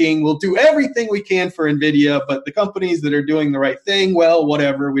working. We'll do everything we can for NVIDIA, but the companies that are doing the right thing, well,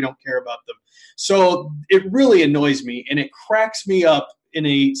 whatever, we don't care about them. So it really annoys me, and it cracks me up in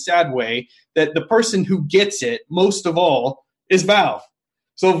a sad way that the person who gets it most of all is Valve.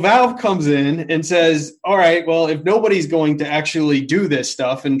 So Valve comes in and says, all right, well, if nobody's going to actually do this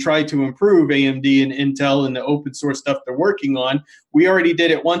stuff and try to improve AMD and Intel and the open source stuff they're working on, we already did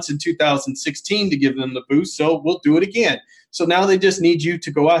it once in 2016 to give them the boost, so we'll do it again. So now they just need you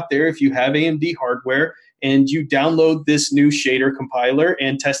to go out there if you have AMD hardware and you download this new shader compiler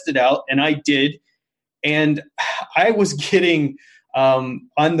and test it out. And I did. And I was getting on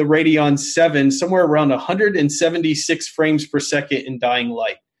the Radeon 7 somewhere around 176 frames per second in dying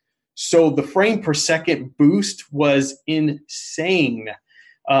light. So the frame per second boost was insane.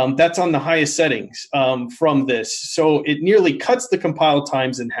 That's on the highest settings from this. So it nearly cuts the compile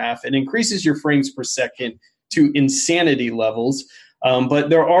times in half and increases your frames per second to insanity levels. But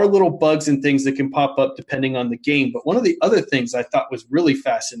there are little bugs and things that can pop up depending on the game. But one of the other things I thought was really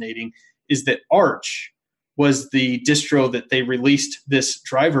fascinating is that Arch was the distro that they released this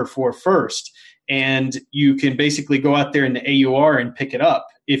driver for first. And you can basically go out there in the AUR and pick it up.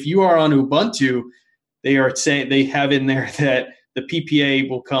 If you are on Ubuntu, they are saying they have in there that the PPA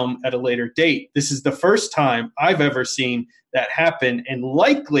will come at a later date. This is the first time I've ever seen that happen, and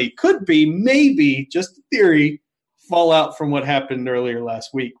likely could be, maybe, just a theory, fallout from what happened earlier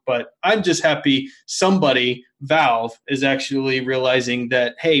last week. But I'm just happy somebody, Valve, is actually realizing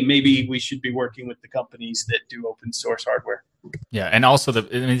that, hey, maybe we should be working with the companies that do open source hardware. Yeah, and also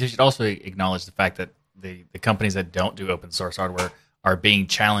they should also acknowledge the fact that the companies that don't do open source hardware are being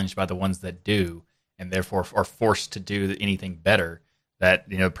challenged by the ones that do, and therefore are forced to do anything better. That,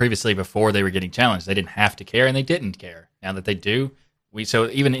 previously, before they were getting challenged, they didn't have to care, and they didn't care. Now that they do, so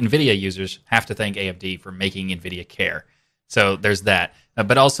even NVIDIA users have to thank AMD for making NVIDIA care. So there's that.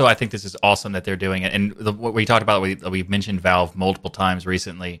 But also, I think this is awesome that they're doing it. And what we talked about, we've mentioned Valve multiple times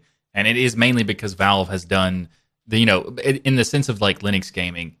recently, and it is mainly because Valve has done in the sense of like Linux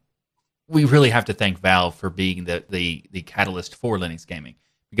gaming, we really have to thank Valve for being the catalyst for Linux gaming,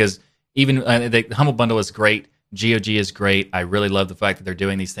 because even the Humble Bundle is great. GOG is great. I really love the fact that they're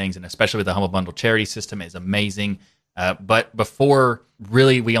doing these things, and especially with the Humble Bundle charity system is amazing. But before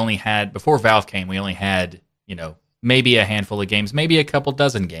Valve came, we only had, maybe a handful of games, maybe a couple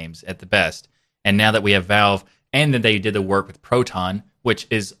dozen games at the best. And now that we have Valve, and that they did the work with Proton, which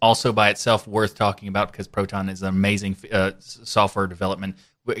is also by itself worth talking about, because Proton is an amazing software development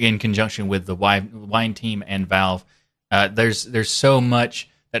in conjunction with the Wine team and Valve. There's so much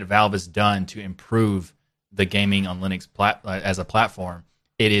that Valve has done to improve the gaming on Linux as a platform.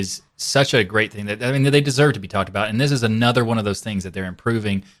 It is such a great thing that they deserve to be talked about. And this is another one of those things that they're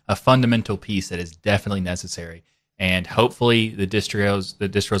improving, a fundamental piece that is definitely necessary. And hopefully the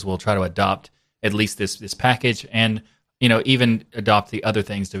distros will try to adopt at least this package, and even adopt the other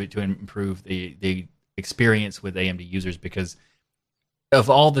things to improve the experience with AMD users. Because of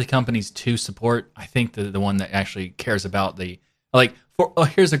all the companies to support, I think the one that actually cares about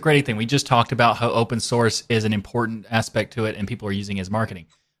here's a great thing. We just talked about how open source is an important aspect to it, and people are using it as marketing.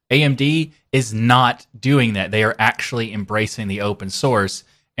 AMD is not doing that. They are actually embracing the open source,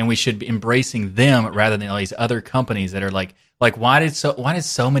 and we should be embracing them rather than all these other companies that are like why did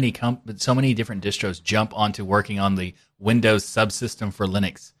so many different distros jump onto working on the Windows subsystem for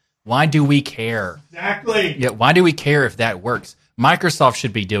Linux? Why do we care? Exactly. Yeah, why do we care if that works? Microsoft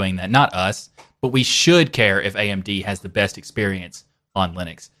should be doing that, not us. But we should care if AMD has the best experience on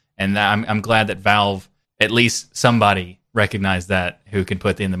Linux. And I'm glad that Valve, at least somebody, recognized that, who can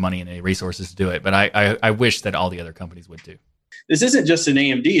put in the money and the resources to do it. But I wish that all the other companies would too. This isn't just an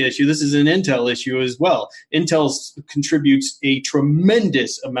AMD issue. This is an Intel issue as well. Intel contributes a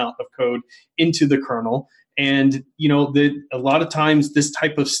tremendous amount of code into the kernel. And, a lot of times this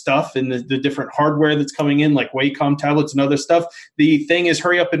type of stuff and the different hardware that's coming in, like Wacom tablets and other stuff, the thing is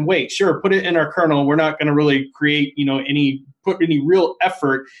hurry up and wait. Sure, put it in our kernel. We're not going to really create, put any real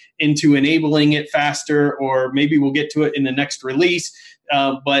effort into enabling it faster, or maybe we'll get to it in the next release.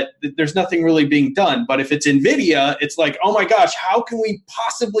 But there's nothing really being done. But if it's NVIDIA, it's like, oh my gosh, how can we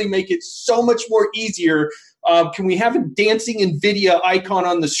possibly make it so much more easier? Can we have a dancing NVIDIA icon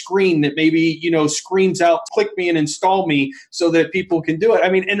on the screen that maybe, screams out, click me and install me, so that people can do it?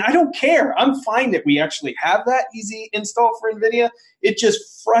 And I don't care. I'm fine that we actually have that easy install for NVIDIA. It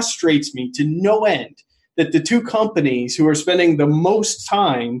just frustrates me to no end that the two companies who are spending the most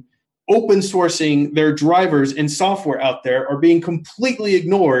time open sourcing their drivers and software out there are being completely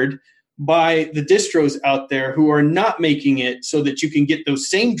ignored by the distros out there who are not making it so that you can get those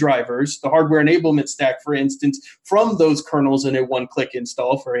same drivers, the hardware enablement stack, for instance, from those kernels in a one-click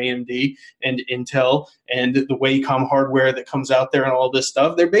install for AMD and Intel and the Wacom hardware that comes out there and all this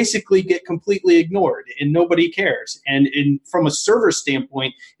stuff. They basically get completely ignored and nobody cares. And from a server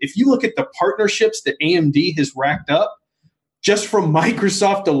standpoint, if you look at the partnerships that AMD has racked up, just from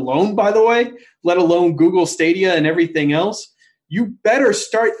Microsoft alone, by the way, let alone Google Stadia and everything else, you better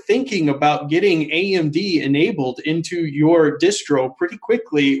start thinking about getting AMD enabled into your distro pretty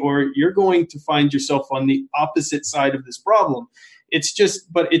quickly, or you're going to find yourself on the opposite side of this problem. It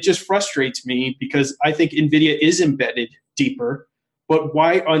just frustrates me, because I think NVIDIA is embedded deeper. But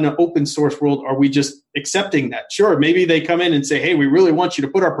why on an open source world are we just accepting that? Sure, maybe they come in and say, hey, we really want you to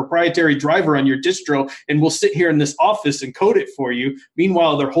put our proprietary driver on your distro, and we'll sit here in this office and code it for you.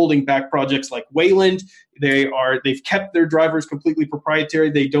 Meanwhile, they're holding back projects like Wayland. They've kept their drivers completely proprietary.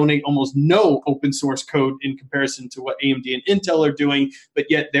 They donate almost no open source code in comparison to what AMD and Intel are doing. But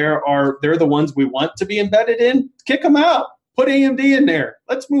yet they're the ones we want to be embedded in. Kick them out. Put AMD in there.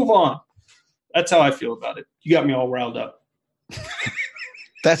 Let's move on. That's how I feel about it. You got me all riled up.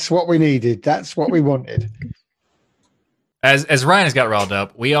 That's what we needed. That's what we wanted. As Ryan has got riled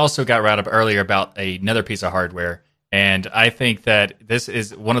up, we also got riled up earlier about another piece of hardware, and I think that this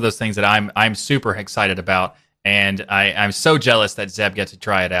is one of those things that I'm super excited about, and I'm so jealous that Zeb gets to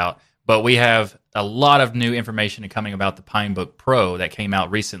try it out. But we have a lot of new information coming about the Pinebook Pro that came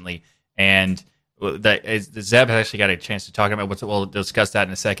out recently, and Zeb has actually got a chance to talk about. We'll discuss that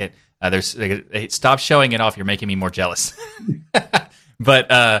in a second. Stop showing it off. You're making me more jealous.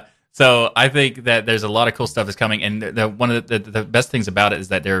 But so I think that there's a lot of cool stuff that's coming, and one of the best things about it is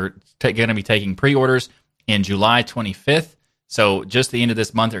that they're going to be taking pre-orders in July 25th. So just the end of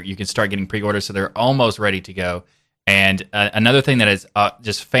this month, you can start getting pre-orders. So they're almost ready to go. And another thing that is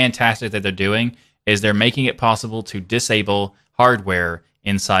just fantastic that they're doing is they're making it possible to disable hardware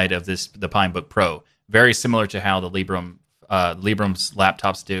inside of the Pinebook Pro, very similar to how the Librem's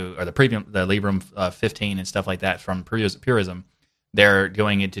laptops do, or the Librem 15 and stuff like that from Purism. They're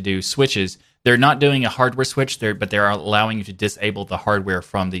going to do switches. They're not doing a hardware switch there, but they're allowing you to disable the hardware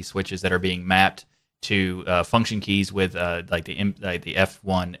from these switches that are being mapped to function keys with like the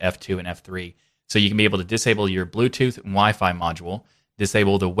F1, F2, and F3. So you can be able to disable your Bluetooth and Wi-Fi module,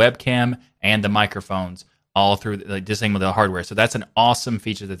 disable the webcam and the microphones, all through disable the hardware. So that's an awesome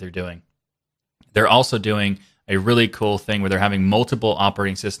feature that they're doing. They're also doing a really cool thing where they're having multiple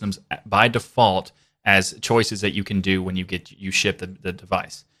operating systems by default as choices that you can do when you ship the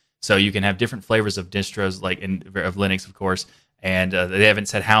device. So you can have different flavors of distros, of Linux, of course, and they haven't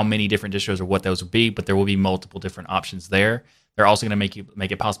said how many different distros or what those will be, but there will be multiple different options there. They're also going to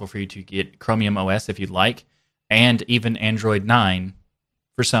make it possible for you to get Chromium OS if you'd like, and even Android 9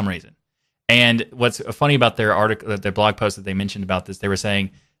 for some reason. And what's funny about their article, their blog post that they mentioned about this, they were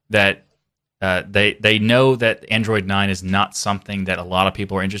saying that they know that Android 9 is not something that a lot of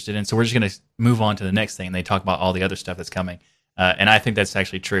people are interested in, so we're just going to move on to the next thing. And they talk about all the other stuff that's coming. And I think that's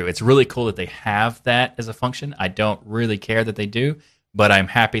actually true. It's really cool that they have that as a function. I don't really care that they do, but I'm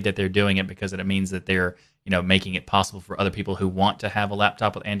happy that they're doing it because it means that they're making it possible for other people who want to have a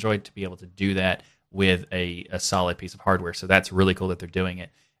laptop with Android to be able to do that with a solid piece of hardware. So that's really cool that they're doing it.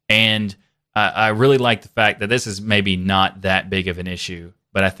 And I really like the fact that this is maybe not that big of an issue,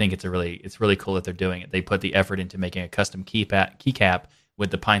 but I think it's really cool that they're doing it. They put the effort into making a custom keycap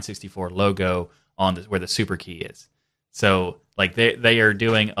with the Pine 64 logo on where the super key is. So like they are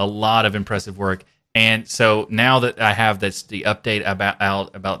doing a lot of impressive work. And so now that I have the update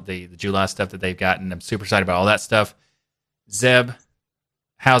about the July stuff that they've got, and I'm super excited about all that stuff. Zeb,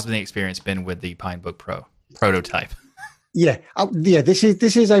 how's the experience been with the Pinebook Pro prototype? Yeah, This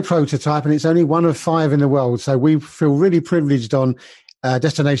is a prototype, and it's only one of 5 in the world. So we feel really privileged on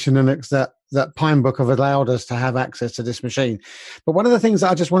Destination Linux that Pinebook have allowed us to have access to this machine. But one of the things that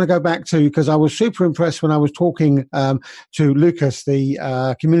I just want to go back to, because I was super impressed when I was talking to Lucas,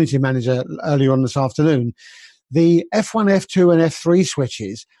 the community manager, earlier on this afternoon, the F1, F2, and F3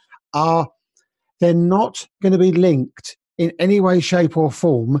 switches they're not going to be linked in any way, shape, or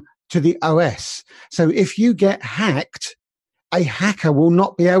form to the OS. So if you get hacked, a hacker will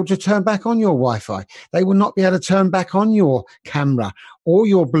not be able to turn back on your Wi-Fi. They will not be able to turn back on your camera or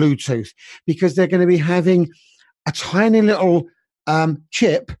your Bluetooth, because they're going to be having a tiny little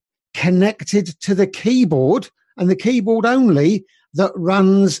chip connected to the keyboard, and the keyboard only, that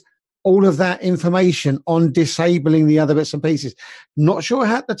runs all of that information on disabling the other bits and pieces. Not sure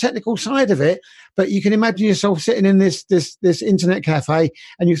how the technical side of it, but you can imagine yourself sitting in this internet cafe,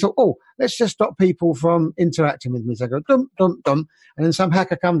 and you thought, oh, let's just stop people from interacting with me. So I go, dum, dum, dum. And then some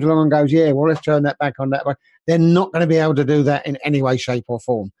hacker comes along and goes, yeah, well, let's turn that back on that way. They're not going to be able to do that in any way, shape, or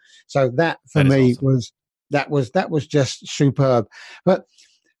form. So that, for me, awesome. was just superb. But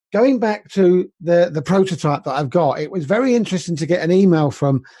going back to the prototype that I've got, it was very interesting to get an email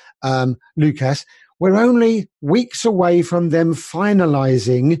from Lucas. We're only weeks away from them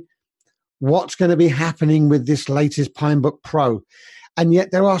finalizing what's going to be happening with this latest Pinebook Pro. And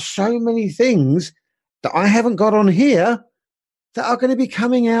yet there are so many things that I haven't got on here that are going to be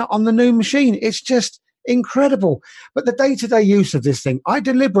coming out on the new machine. It's just incredible. But the day-to-day use of this thing, I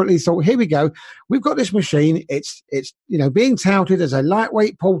deliberately thought, here we go. We've got this machine. It's being touted as a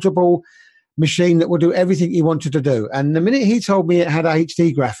lightweight, portable machine that will do everything you wanted to do. And the minute he told me it had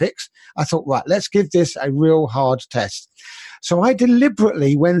HD graphics, I thought, right, let's give this a real hard test. So I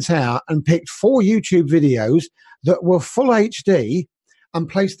deliberately went out and picked 4 YouTube videos that were full HD and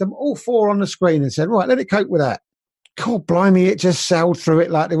placed them all 4 on the screen and said, right, let it cope with that. God blimey, it just sailed through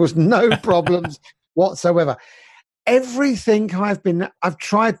it like there was no problems whatsoever. Everything I've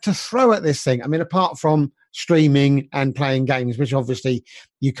tried to throw at this thing, I mean, apart from streaming and playing games, which obviously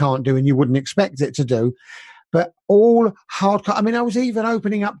you can't do and you wouldn't expect it to do. But all hardcore. I mean, I was even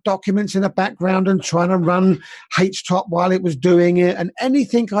opening up documents in the background and trying to run HTOP while it was doing it. And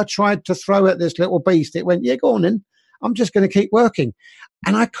anything I tried to throw at this little beast, it went, yeah, go on in. I'm just going to keep working.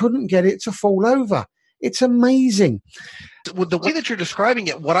 And I couldn't get it to fall over. It's amazing. With the way that you're describing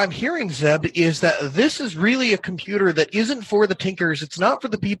it, what I'm hearing, Zeb, is that this is really a computer that isn't for the tinkers. It's not for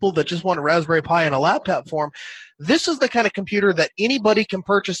the people that just want a Raspberry Pi in a laptop form. This is the kind of computer that anybody can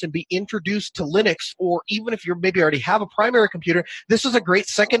purchase and be introduced to Linux, or even if you maybe already have a primary computer, this is a great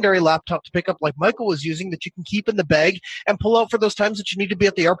secondary laptop to pick up like Michael was using that you can keep in the bag and pull out for those times that you need to be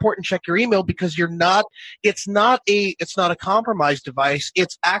at the airport and check your email, because it's not a compromised device.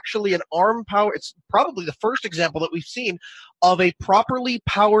 It's actually an ARM power. It's probably the first example that we've seen of a properly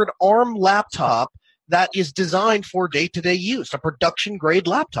powered ARM laptop that is designed for day-to-day use, a production-grade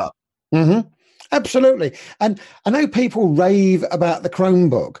laptop. Mm-hmm. Absolutely. And I know people rave about the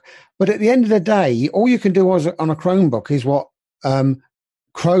Chromebook, but at the end of the day, all you can do on a Chromebook is what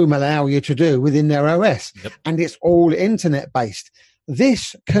Chrome allow you to do within their OS. Yep. And it's all internet-based.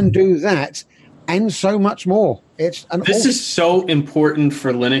 This can do that and so much more. This is so important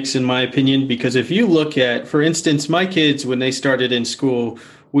for Linux, in my opinion, because if you look at, for instance, my kids, when they started in school,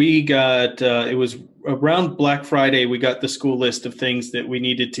 we got, it was around Black Friday, we got the school list of things that we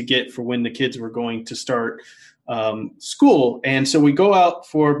needed to get for when the kids were going to start school. And so we go out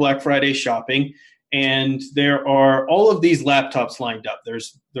for Black Friday shopping, and there are all of these laptops lined up.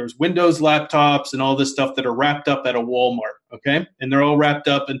 There's Windows laptops and all this stuff that are wrapped up at a Walmart, okay? And they're all wrapped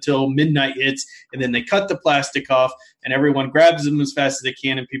up until midnight hits, and then they cut the plastic off, and everyone grabs them as fast as they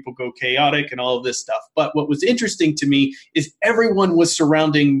can, and people go chaotic and all of this stuff. But what was interesting to me is everyone was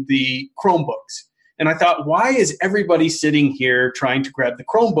surrounding the Chromebooks. And I thought, why is everybody sitting here trying to grab the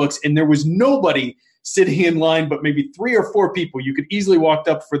Chromebooks? And there was nobody sitting in line, but maybe 3 or 4 people. You could easily walk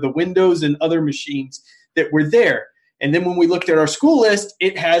up for the Windows and other machines that were there. And then when we looked at our school list,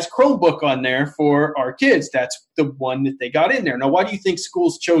 it has Chromebook on there for our kids. That's the one that they got in there. Now, why do you think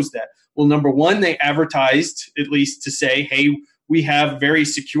schools chose that? Well, number one, they advertised, at least to say, hey, we have very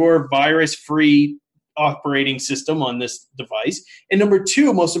secure, virus-free operating system on this device. And number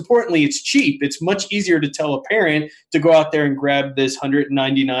two, most importantly, it's cheap. It's much easier to tell a parent to go out there and grab this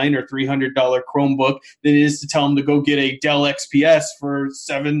 $199 or $300 Chromebook than it is to tell them to go get a Dell XPS for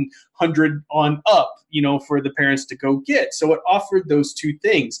 $700 on up, for the parents to go get. So it offered those two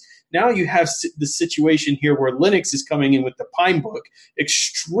things. Now you have the situation here where Linux is coming in with the Pinebook,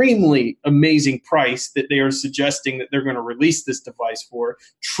 extremely amazing price that they are suggesting that they're going to release this device for,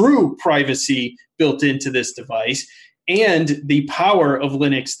 true privacy built into this device, and the power of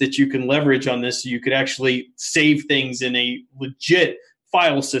Linux that you can leverage on this so you could actually save things in a legit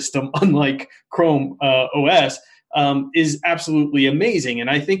file system, unlike Chrome OS. Is absolutely amazing. And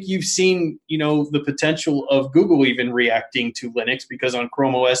I think you've seen, the potential of Google even reacting to Linux, because on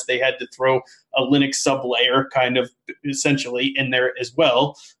Chrome OS, they had to throw a Linux sublayer kind of essentially in there as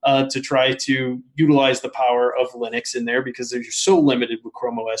well to try to utilize the power of Linux in there, because they're so limited with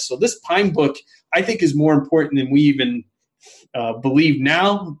Chrome OS. So this Pinebook, I think, is more important than we even believe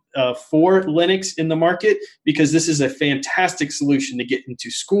now for Linux in the market, because this is a fantastic solution to get into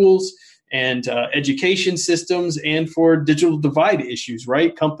schools and education systems, and for digital divide issues,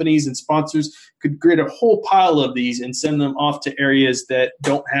 right? Companies and sponsors could create a whole pile of these and send them off to areas that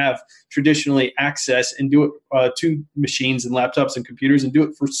don't have traditionally access, and do it to machines and laptops and computers, and do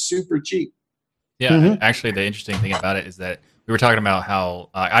it for super cheap. Yeah, Actually, the interesting thing about it is that we were talking about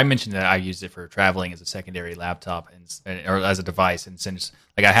how I mentioned that I used it for traveling as a secondary laptop or as a device, and since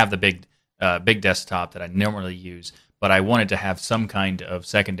I have the big desktop that I normally use, but I wanted to have some kind of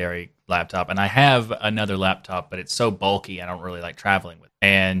secondary laptop, and I have another laptop, but it's so bulky I don't really like traveling with.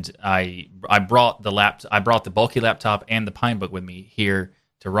 And I brought the bulky laptop and the Pinebook with me here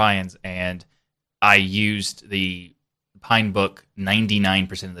to Ryan's, and I used the Pinebook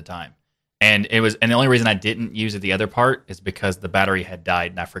 99% of the time. And the only reason I didn't use it the other part is because the battery had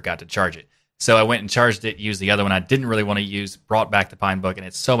died and I forgot to charge it. So I went and charged it, used the other one I didn't really want to use, brought back the Pinebook, and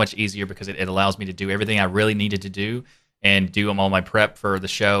it's so much easier because it allows me to do everything I really needed to do and do all my prep for the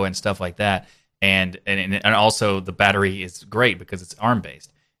show and stuff like that. And also the battery is great because it's ARM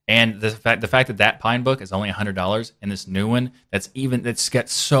based. And the fact that Pinebook is only $100, and this new one that's got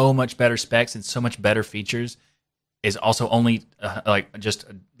so much better specs and so much better features is also only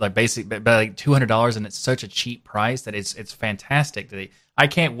basic, but like $200, and it's such a cheap price that it's fantastic. I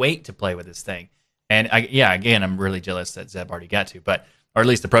can't wait to play with this thing. And again, I'm really jealous that Zeb already got to, or at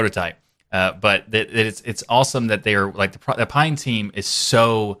least the prototype. But it's awesome that they're like the Pine team is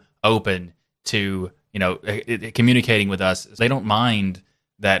so open to communicating with us. They don't mind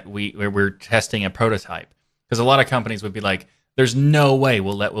that we're testing a prototype, because a lot of companies would be like, "There's no way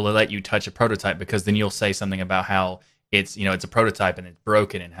we'll let you touch a prototype, because then you'll say something about how it's a prototype and it's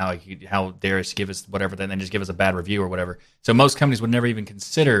broken, and how dare us give us whatever, then just give us a bad review or whatever." So most companies would never even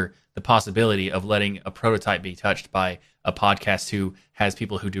consider the possibility of letting a prototype be touched by a podcast who has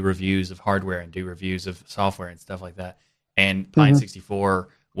people who do reviews of hardware and do reviews of software and stuff like that. And Pine 64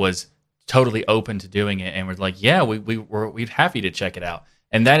 was totally open to doing it, and was like, "Yeah, we're happy to check it out."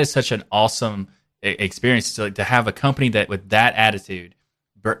 And that is such an awesome experience to have a company that with that attitude,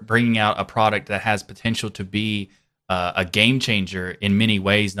 bringing out a product that has potential to be a game changer in many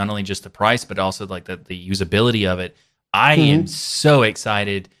ways, not only just the price, but also like the usability of it. I am so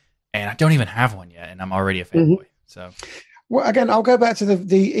excited, and I don't even have one yet, and I'm already a fanboy. So, well, again, I'll go back to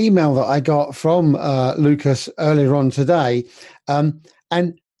the email that I got from Lucas earlier on today,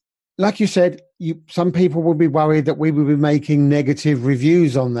 and like you said, some people will be worried that we will be making negative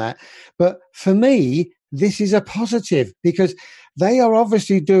reviews on that, but for me, this is a positive, because they are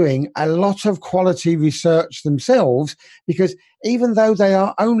obviously doing a lot of quality research themselves, because even though they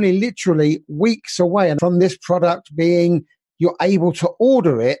are only literally weeks away from this product being, you're able to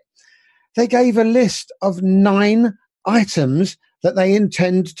order it, they gave a list of 9 items that they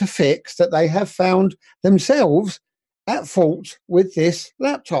intend to fix, that they have found themselves at fault with this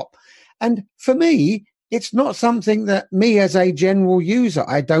laptop. And for me, it's not something that me as a general user,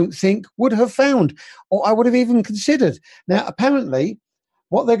 I don't think would have found, or I would have even considered. Now, apparently,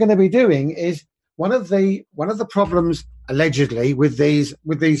 what they're going to be doing is one of the problems allegedly with these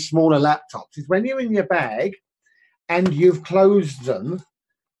smaller laptops is when you're in your bag and you've closed them,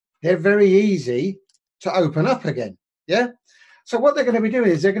 they're very easy to open up again. Yeah. So what they're going to be doing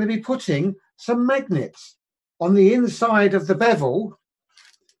is they're going to be putting some magnets on the inside of the bevel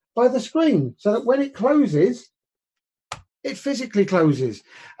by the screen, so that when it closes, it physically closes.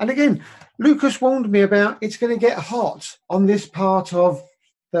 And again, Lucas warned me about it's going to get hot on this part of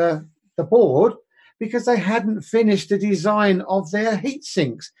the board, because they hadn't finished the design of their heat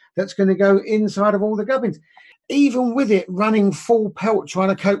sinks that's going to go inside of all the gubbins. Even with it running full pelt,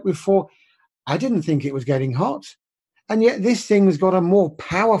 trying to cope with 4, I didn't think it was getting hot. And yet this thing's got a more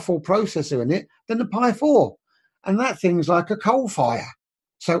powerful processor in it than the Pi 4. And that thing's like a coal fire.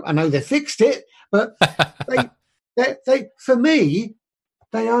 So I know they fixed it, but they for me,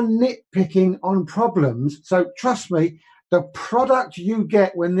 they are nitpicking on problems. So trust me, the product you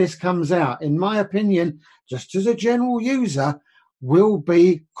get when this comes out, in my opinion, just as a general user, will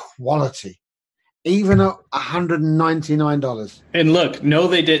be quality, even at $199. And look, no,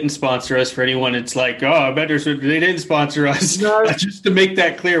 they didn't sponsor us. For anyone, it's like, oh, I bet they didn't sponsor us. No. Just to make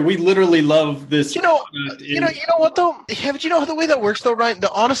that clear, we literally love this. You know what though? Yeah, but you know the way that works though, Ryan.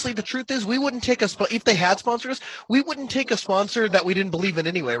 Honestly, the truth is, we wouldn't take if they had sponsored us, we wouldn't take a sponsor that we didn't believe in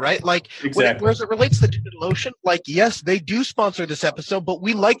anyway, right? Like, exactly. Whereas it relates to DigitalOcean, like, yes, they do sponsor this episode, but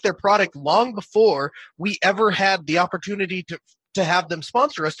we like their product long before we ever had the opportunity to have them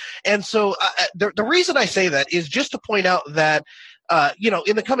sponsor us. And so the reason I say that is just to point out that,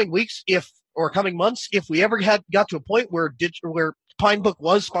 in the coming weeks, coming months, if we ever got to a point where Pinebook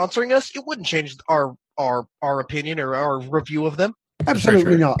was sponsoring us, it wouldn't change our opinion or our review of them.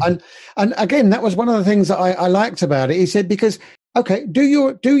 Absolutely not. And again, that was one of the things that I liked about it. He said, because, okay, do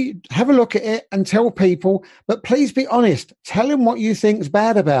you have a look at it and tell people, but please be honest. Tell them what you think's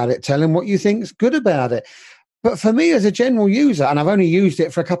bad about it. Tell them what you think's good about it. But for me as a general user, and I've only used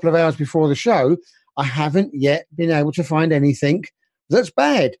it for a couple of hours before the show, I haven't yet been able to find anything that's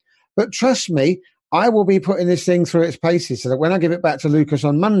bad. But trust me, I will be putting this thing through its paces so that when I give it back to Lucas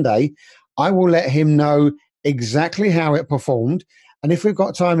on Monday, I will let him know exactly how it performed. And if we've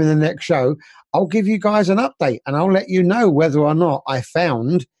got time in the next show, I'll give you guys an update and I'll let you know whether or not I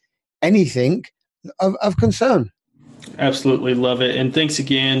found anything of concern. Absolutely love it. And thanks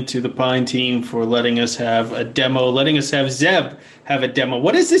again to the Pine team for letting us have a demo, letting us have Zeb have a demo.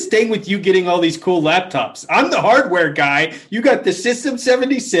 What is this thing with you getting all these cool laptops? I'm the hardware guy. You got the System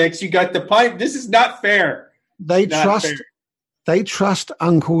 76. You got the Pine. This is not fair. They trust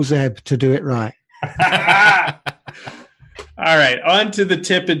Uncle Zeb to do it right. All right, on to the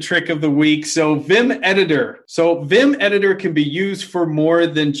tip and trick of the week. So Vim Editor. So Vim Editor can be used for more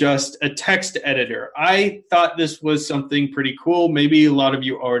than just a text editor. I thought this was something pretty cool. Maybe a lot of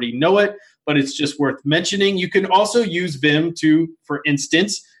you already know it, but it's just worth mentioning. You can also use Vim to, for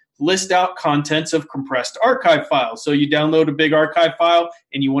instance, list out contents of compressed archive files. So you download a big archive file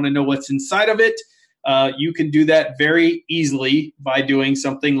and you want to know what's inside of it. You can do that very easily by doing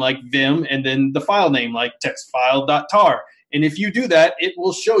something like Vim and then the file name like textfile.tar. And if you do that, it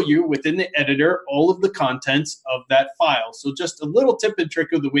will show you within the editor all of the contents of that file. So just a little tip and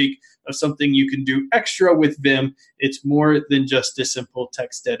trick of the week of something you can do extra with Vim. It's more than just a simple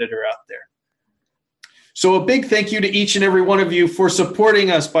text editor out there. So a big thank you to each and every one of you for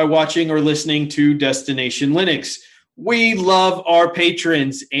supporting us by watching or listening to Destination Linux. We love our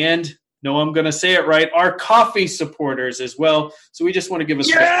patrons and, no, I'm going to say it right, our coffee supporters as well. So we just want to give a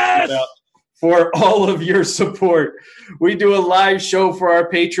special shout out for all of your support. We do a live show for our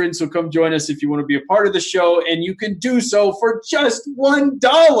patrons, so come join us if you want to be a part of the show, and you can do so for just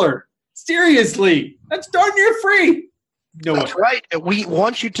 $1. Seriously, that's darn near free. No, that's right. We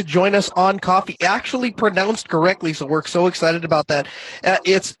want you to join us on Coffee, actually pronounced correctly, so we're so excited about that.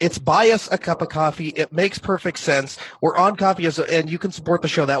 It's buy us a cup of coffee. It makes perfect sense. We're on Coffee, and you can support the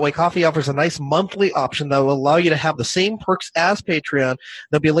show that way. Coffee offers a nice monthly option that will allow you to have the same perks as Patreon.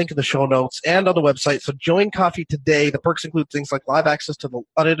 There'll be a link in the show notes and on the website, so join Coffee today. The perks include things like live access to the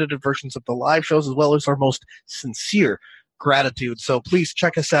unedited versions of the live shows, as well as our most sincere gratitude. So please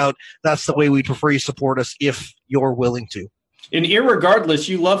check us out. That's the way we prefer you support us if you're willing to. And irregardless,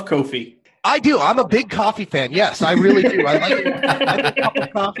 you love Ko-fi. I do. I'm a big coffee fan. Yes, I really do. I like a cup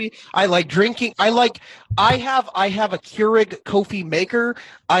of coffee. I like drinking. I have a Keurig Ko-fi maker.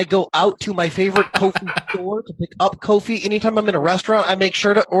 I go out to my favorite Ko-fi store to pick up Ko-fi. Anytime I'm in a restaurant, I make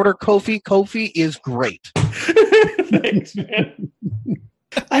sure to order Ko-fi. Ko-fi is great. Thanks, man.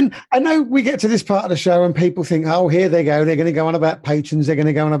 And I know we get to this part of the show and people think, oh, here they go. They're going to go on about patrons. They're going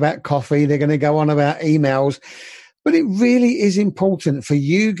to go on about coffee. They're going to go on about emails. But it really is important for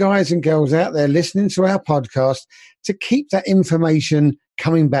you guys and girls out there listening to our podcast to keep that information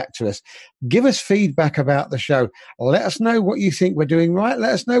coming back to us. Give us feedback about the show. Let us know what you think we're doing right.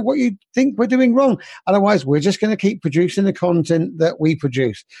 Let us know what you think we're doing wrong. Otherwise, we're just going to keep producing the content that we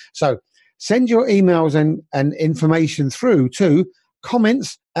produce. So send your emails and information through to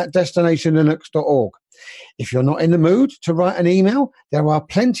comments@destinationlinux.org. If you're not in the mood to write an email, there are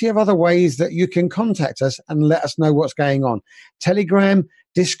plenty of other ways that you can contact us and let us know what's going on. Telegram,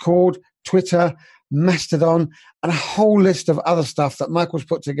 Discord, Twitter, Mastodon, and a whole list of other stuff that Michael's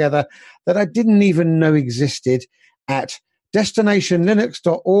put together that I didn't even know existed at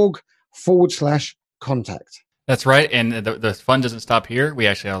destinationlinux.org/contact. That's right, and the fun doesn't stop here. We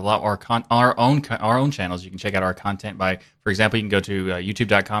actually have a lot more our own channels. You can check out our content by, for example, you can go to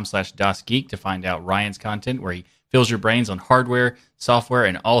youtube.com/DasGeek to find out Ryan's content, where he fills your brains on hardware, software,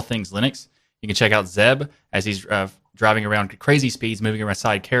 and all things Linux. You can check out Zeb as he's driving around crazy speeds, moving around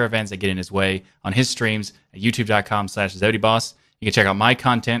side caravans that get in his way on his streams at youtube.com/ZodiBoss. You can check out my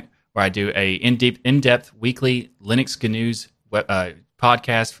content, where I do a in-depth weekly Linux news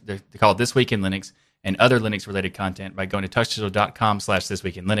podcast. They call it This Week in Linux, and other Linux-related content by going to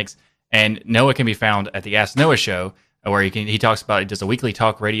tuxedo.com/thisweekinlinux. And Noah can be found at the Ask Noah Show, where he does a weekly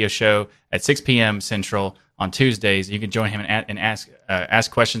talk radio show at 6 p.m. Central on Tuesdays. You can join him and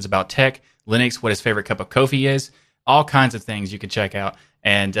ask questions about tech, Linux, what his favorite cup of coffee is, all kinds of things you can check out.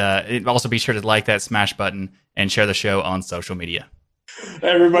 And also be sure to like that smash button and share the show on social media.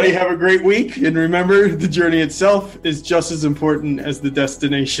 Everybody have a great week. And remember, the journey itself is just as important as the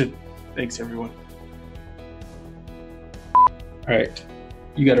destination. Thanks, everyone. All right,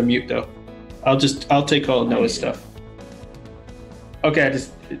 you got to mute though. I'll take all Noah's stuff. Okay,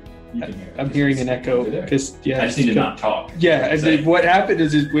 I'm hearing an echo because I just need to not talk. Yeah, what happened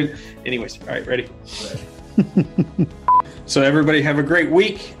is when. Anyways, all right, ready. So everybody have a great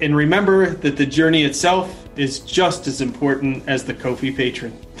week, and remember that the journey itself is just as important as the Ko-fi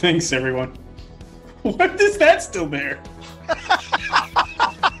patron. Thanks, everyone. What is that still there?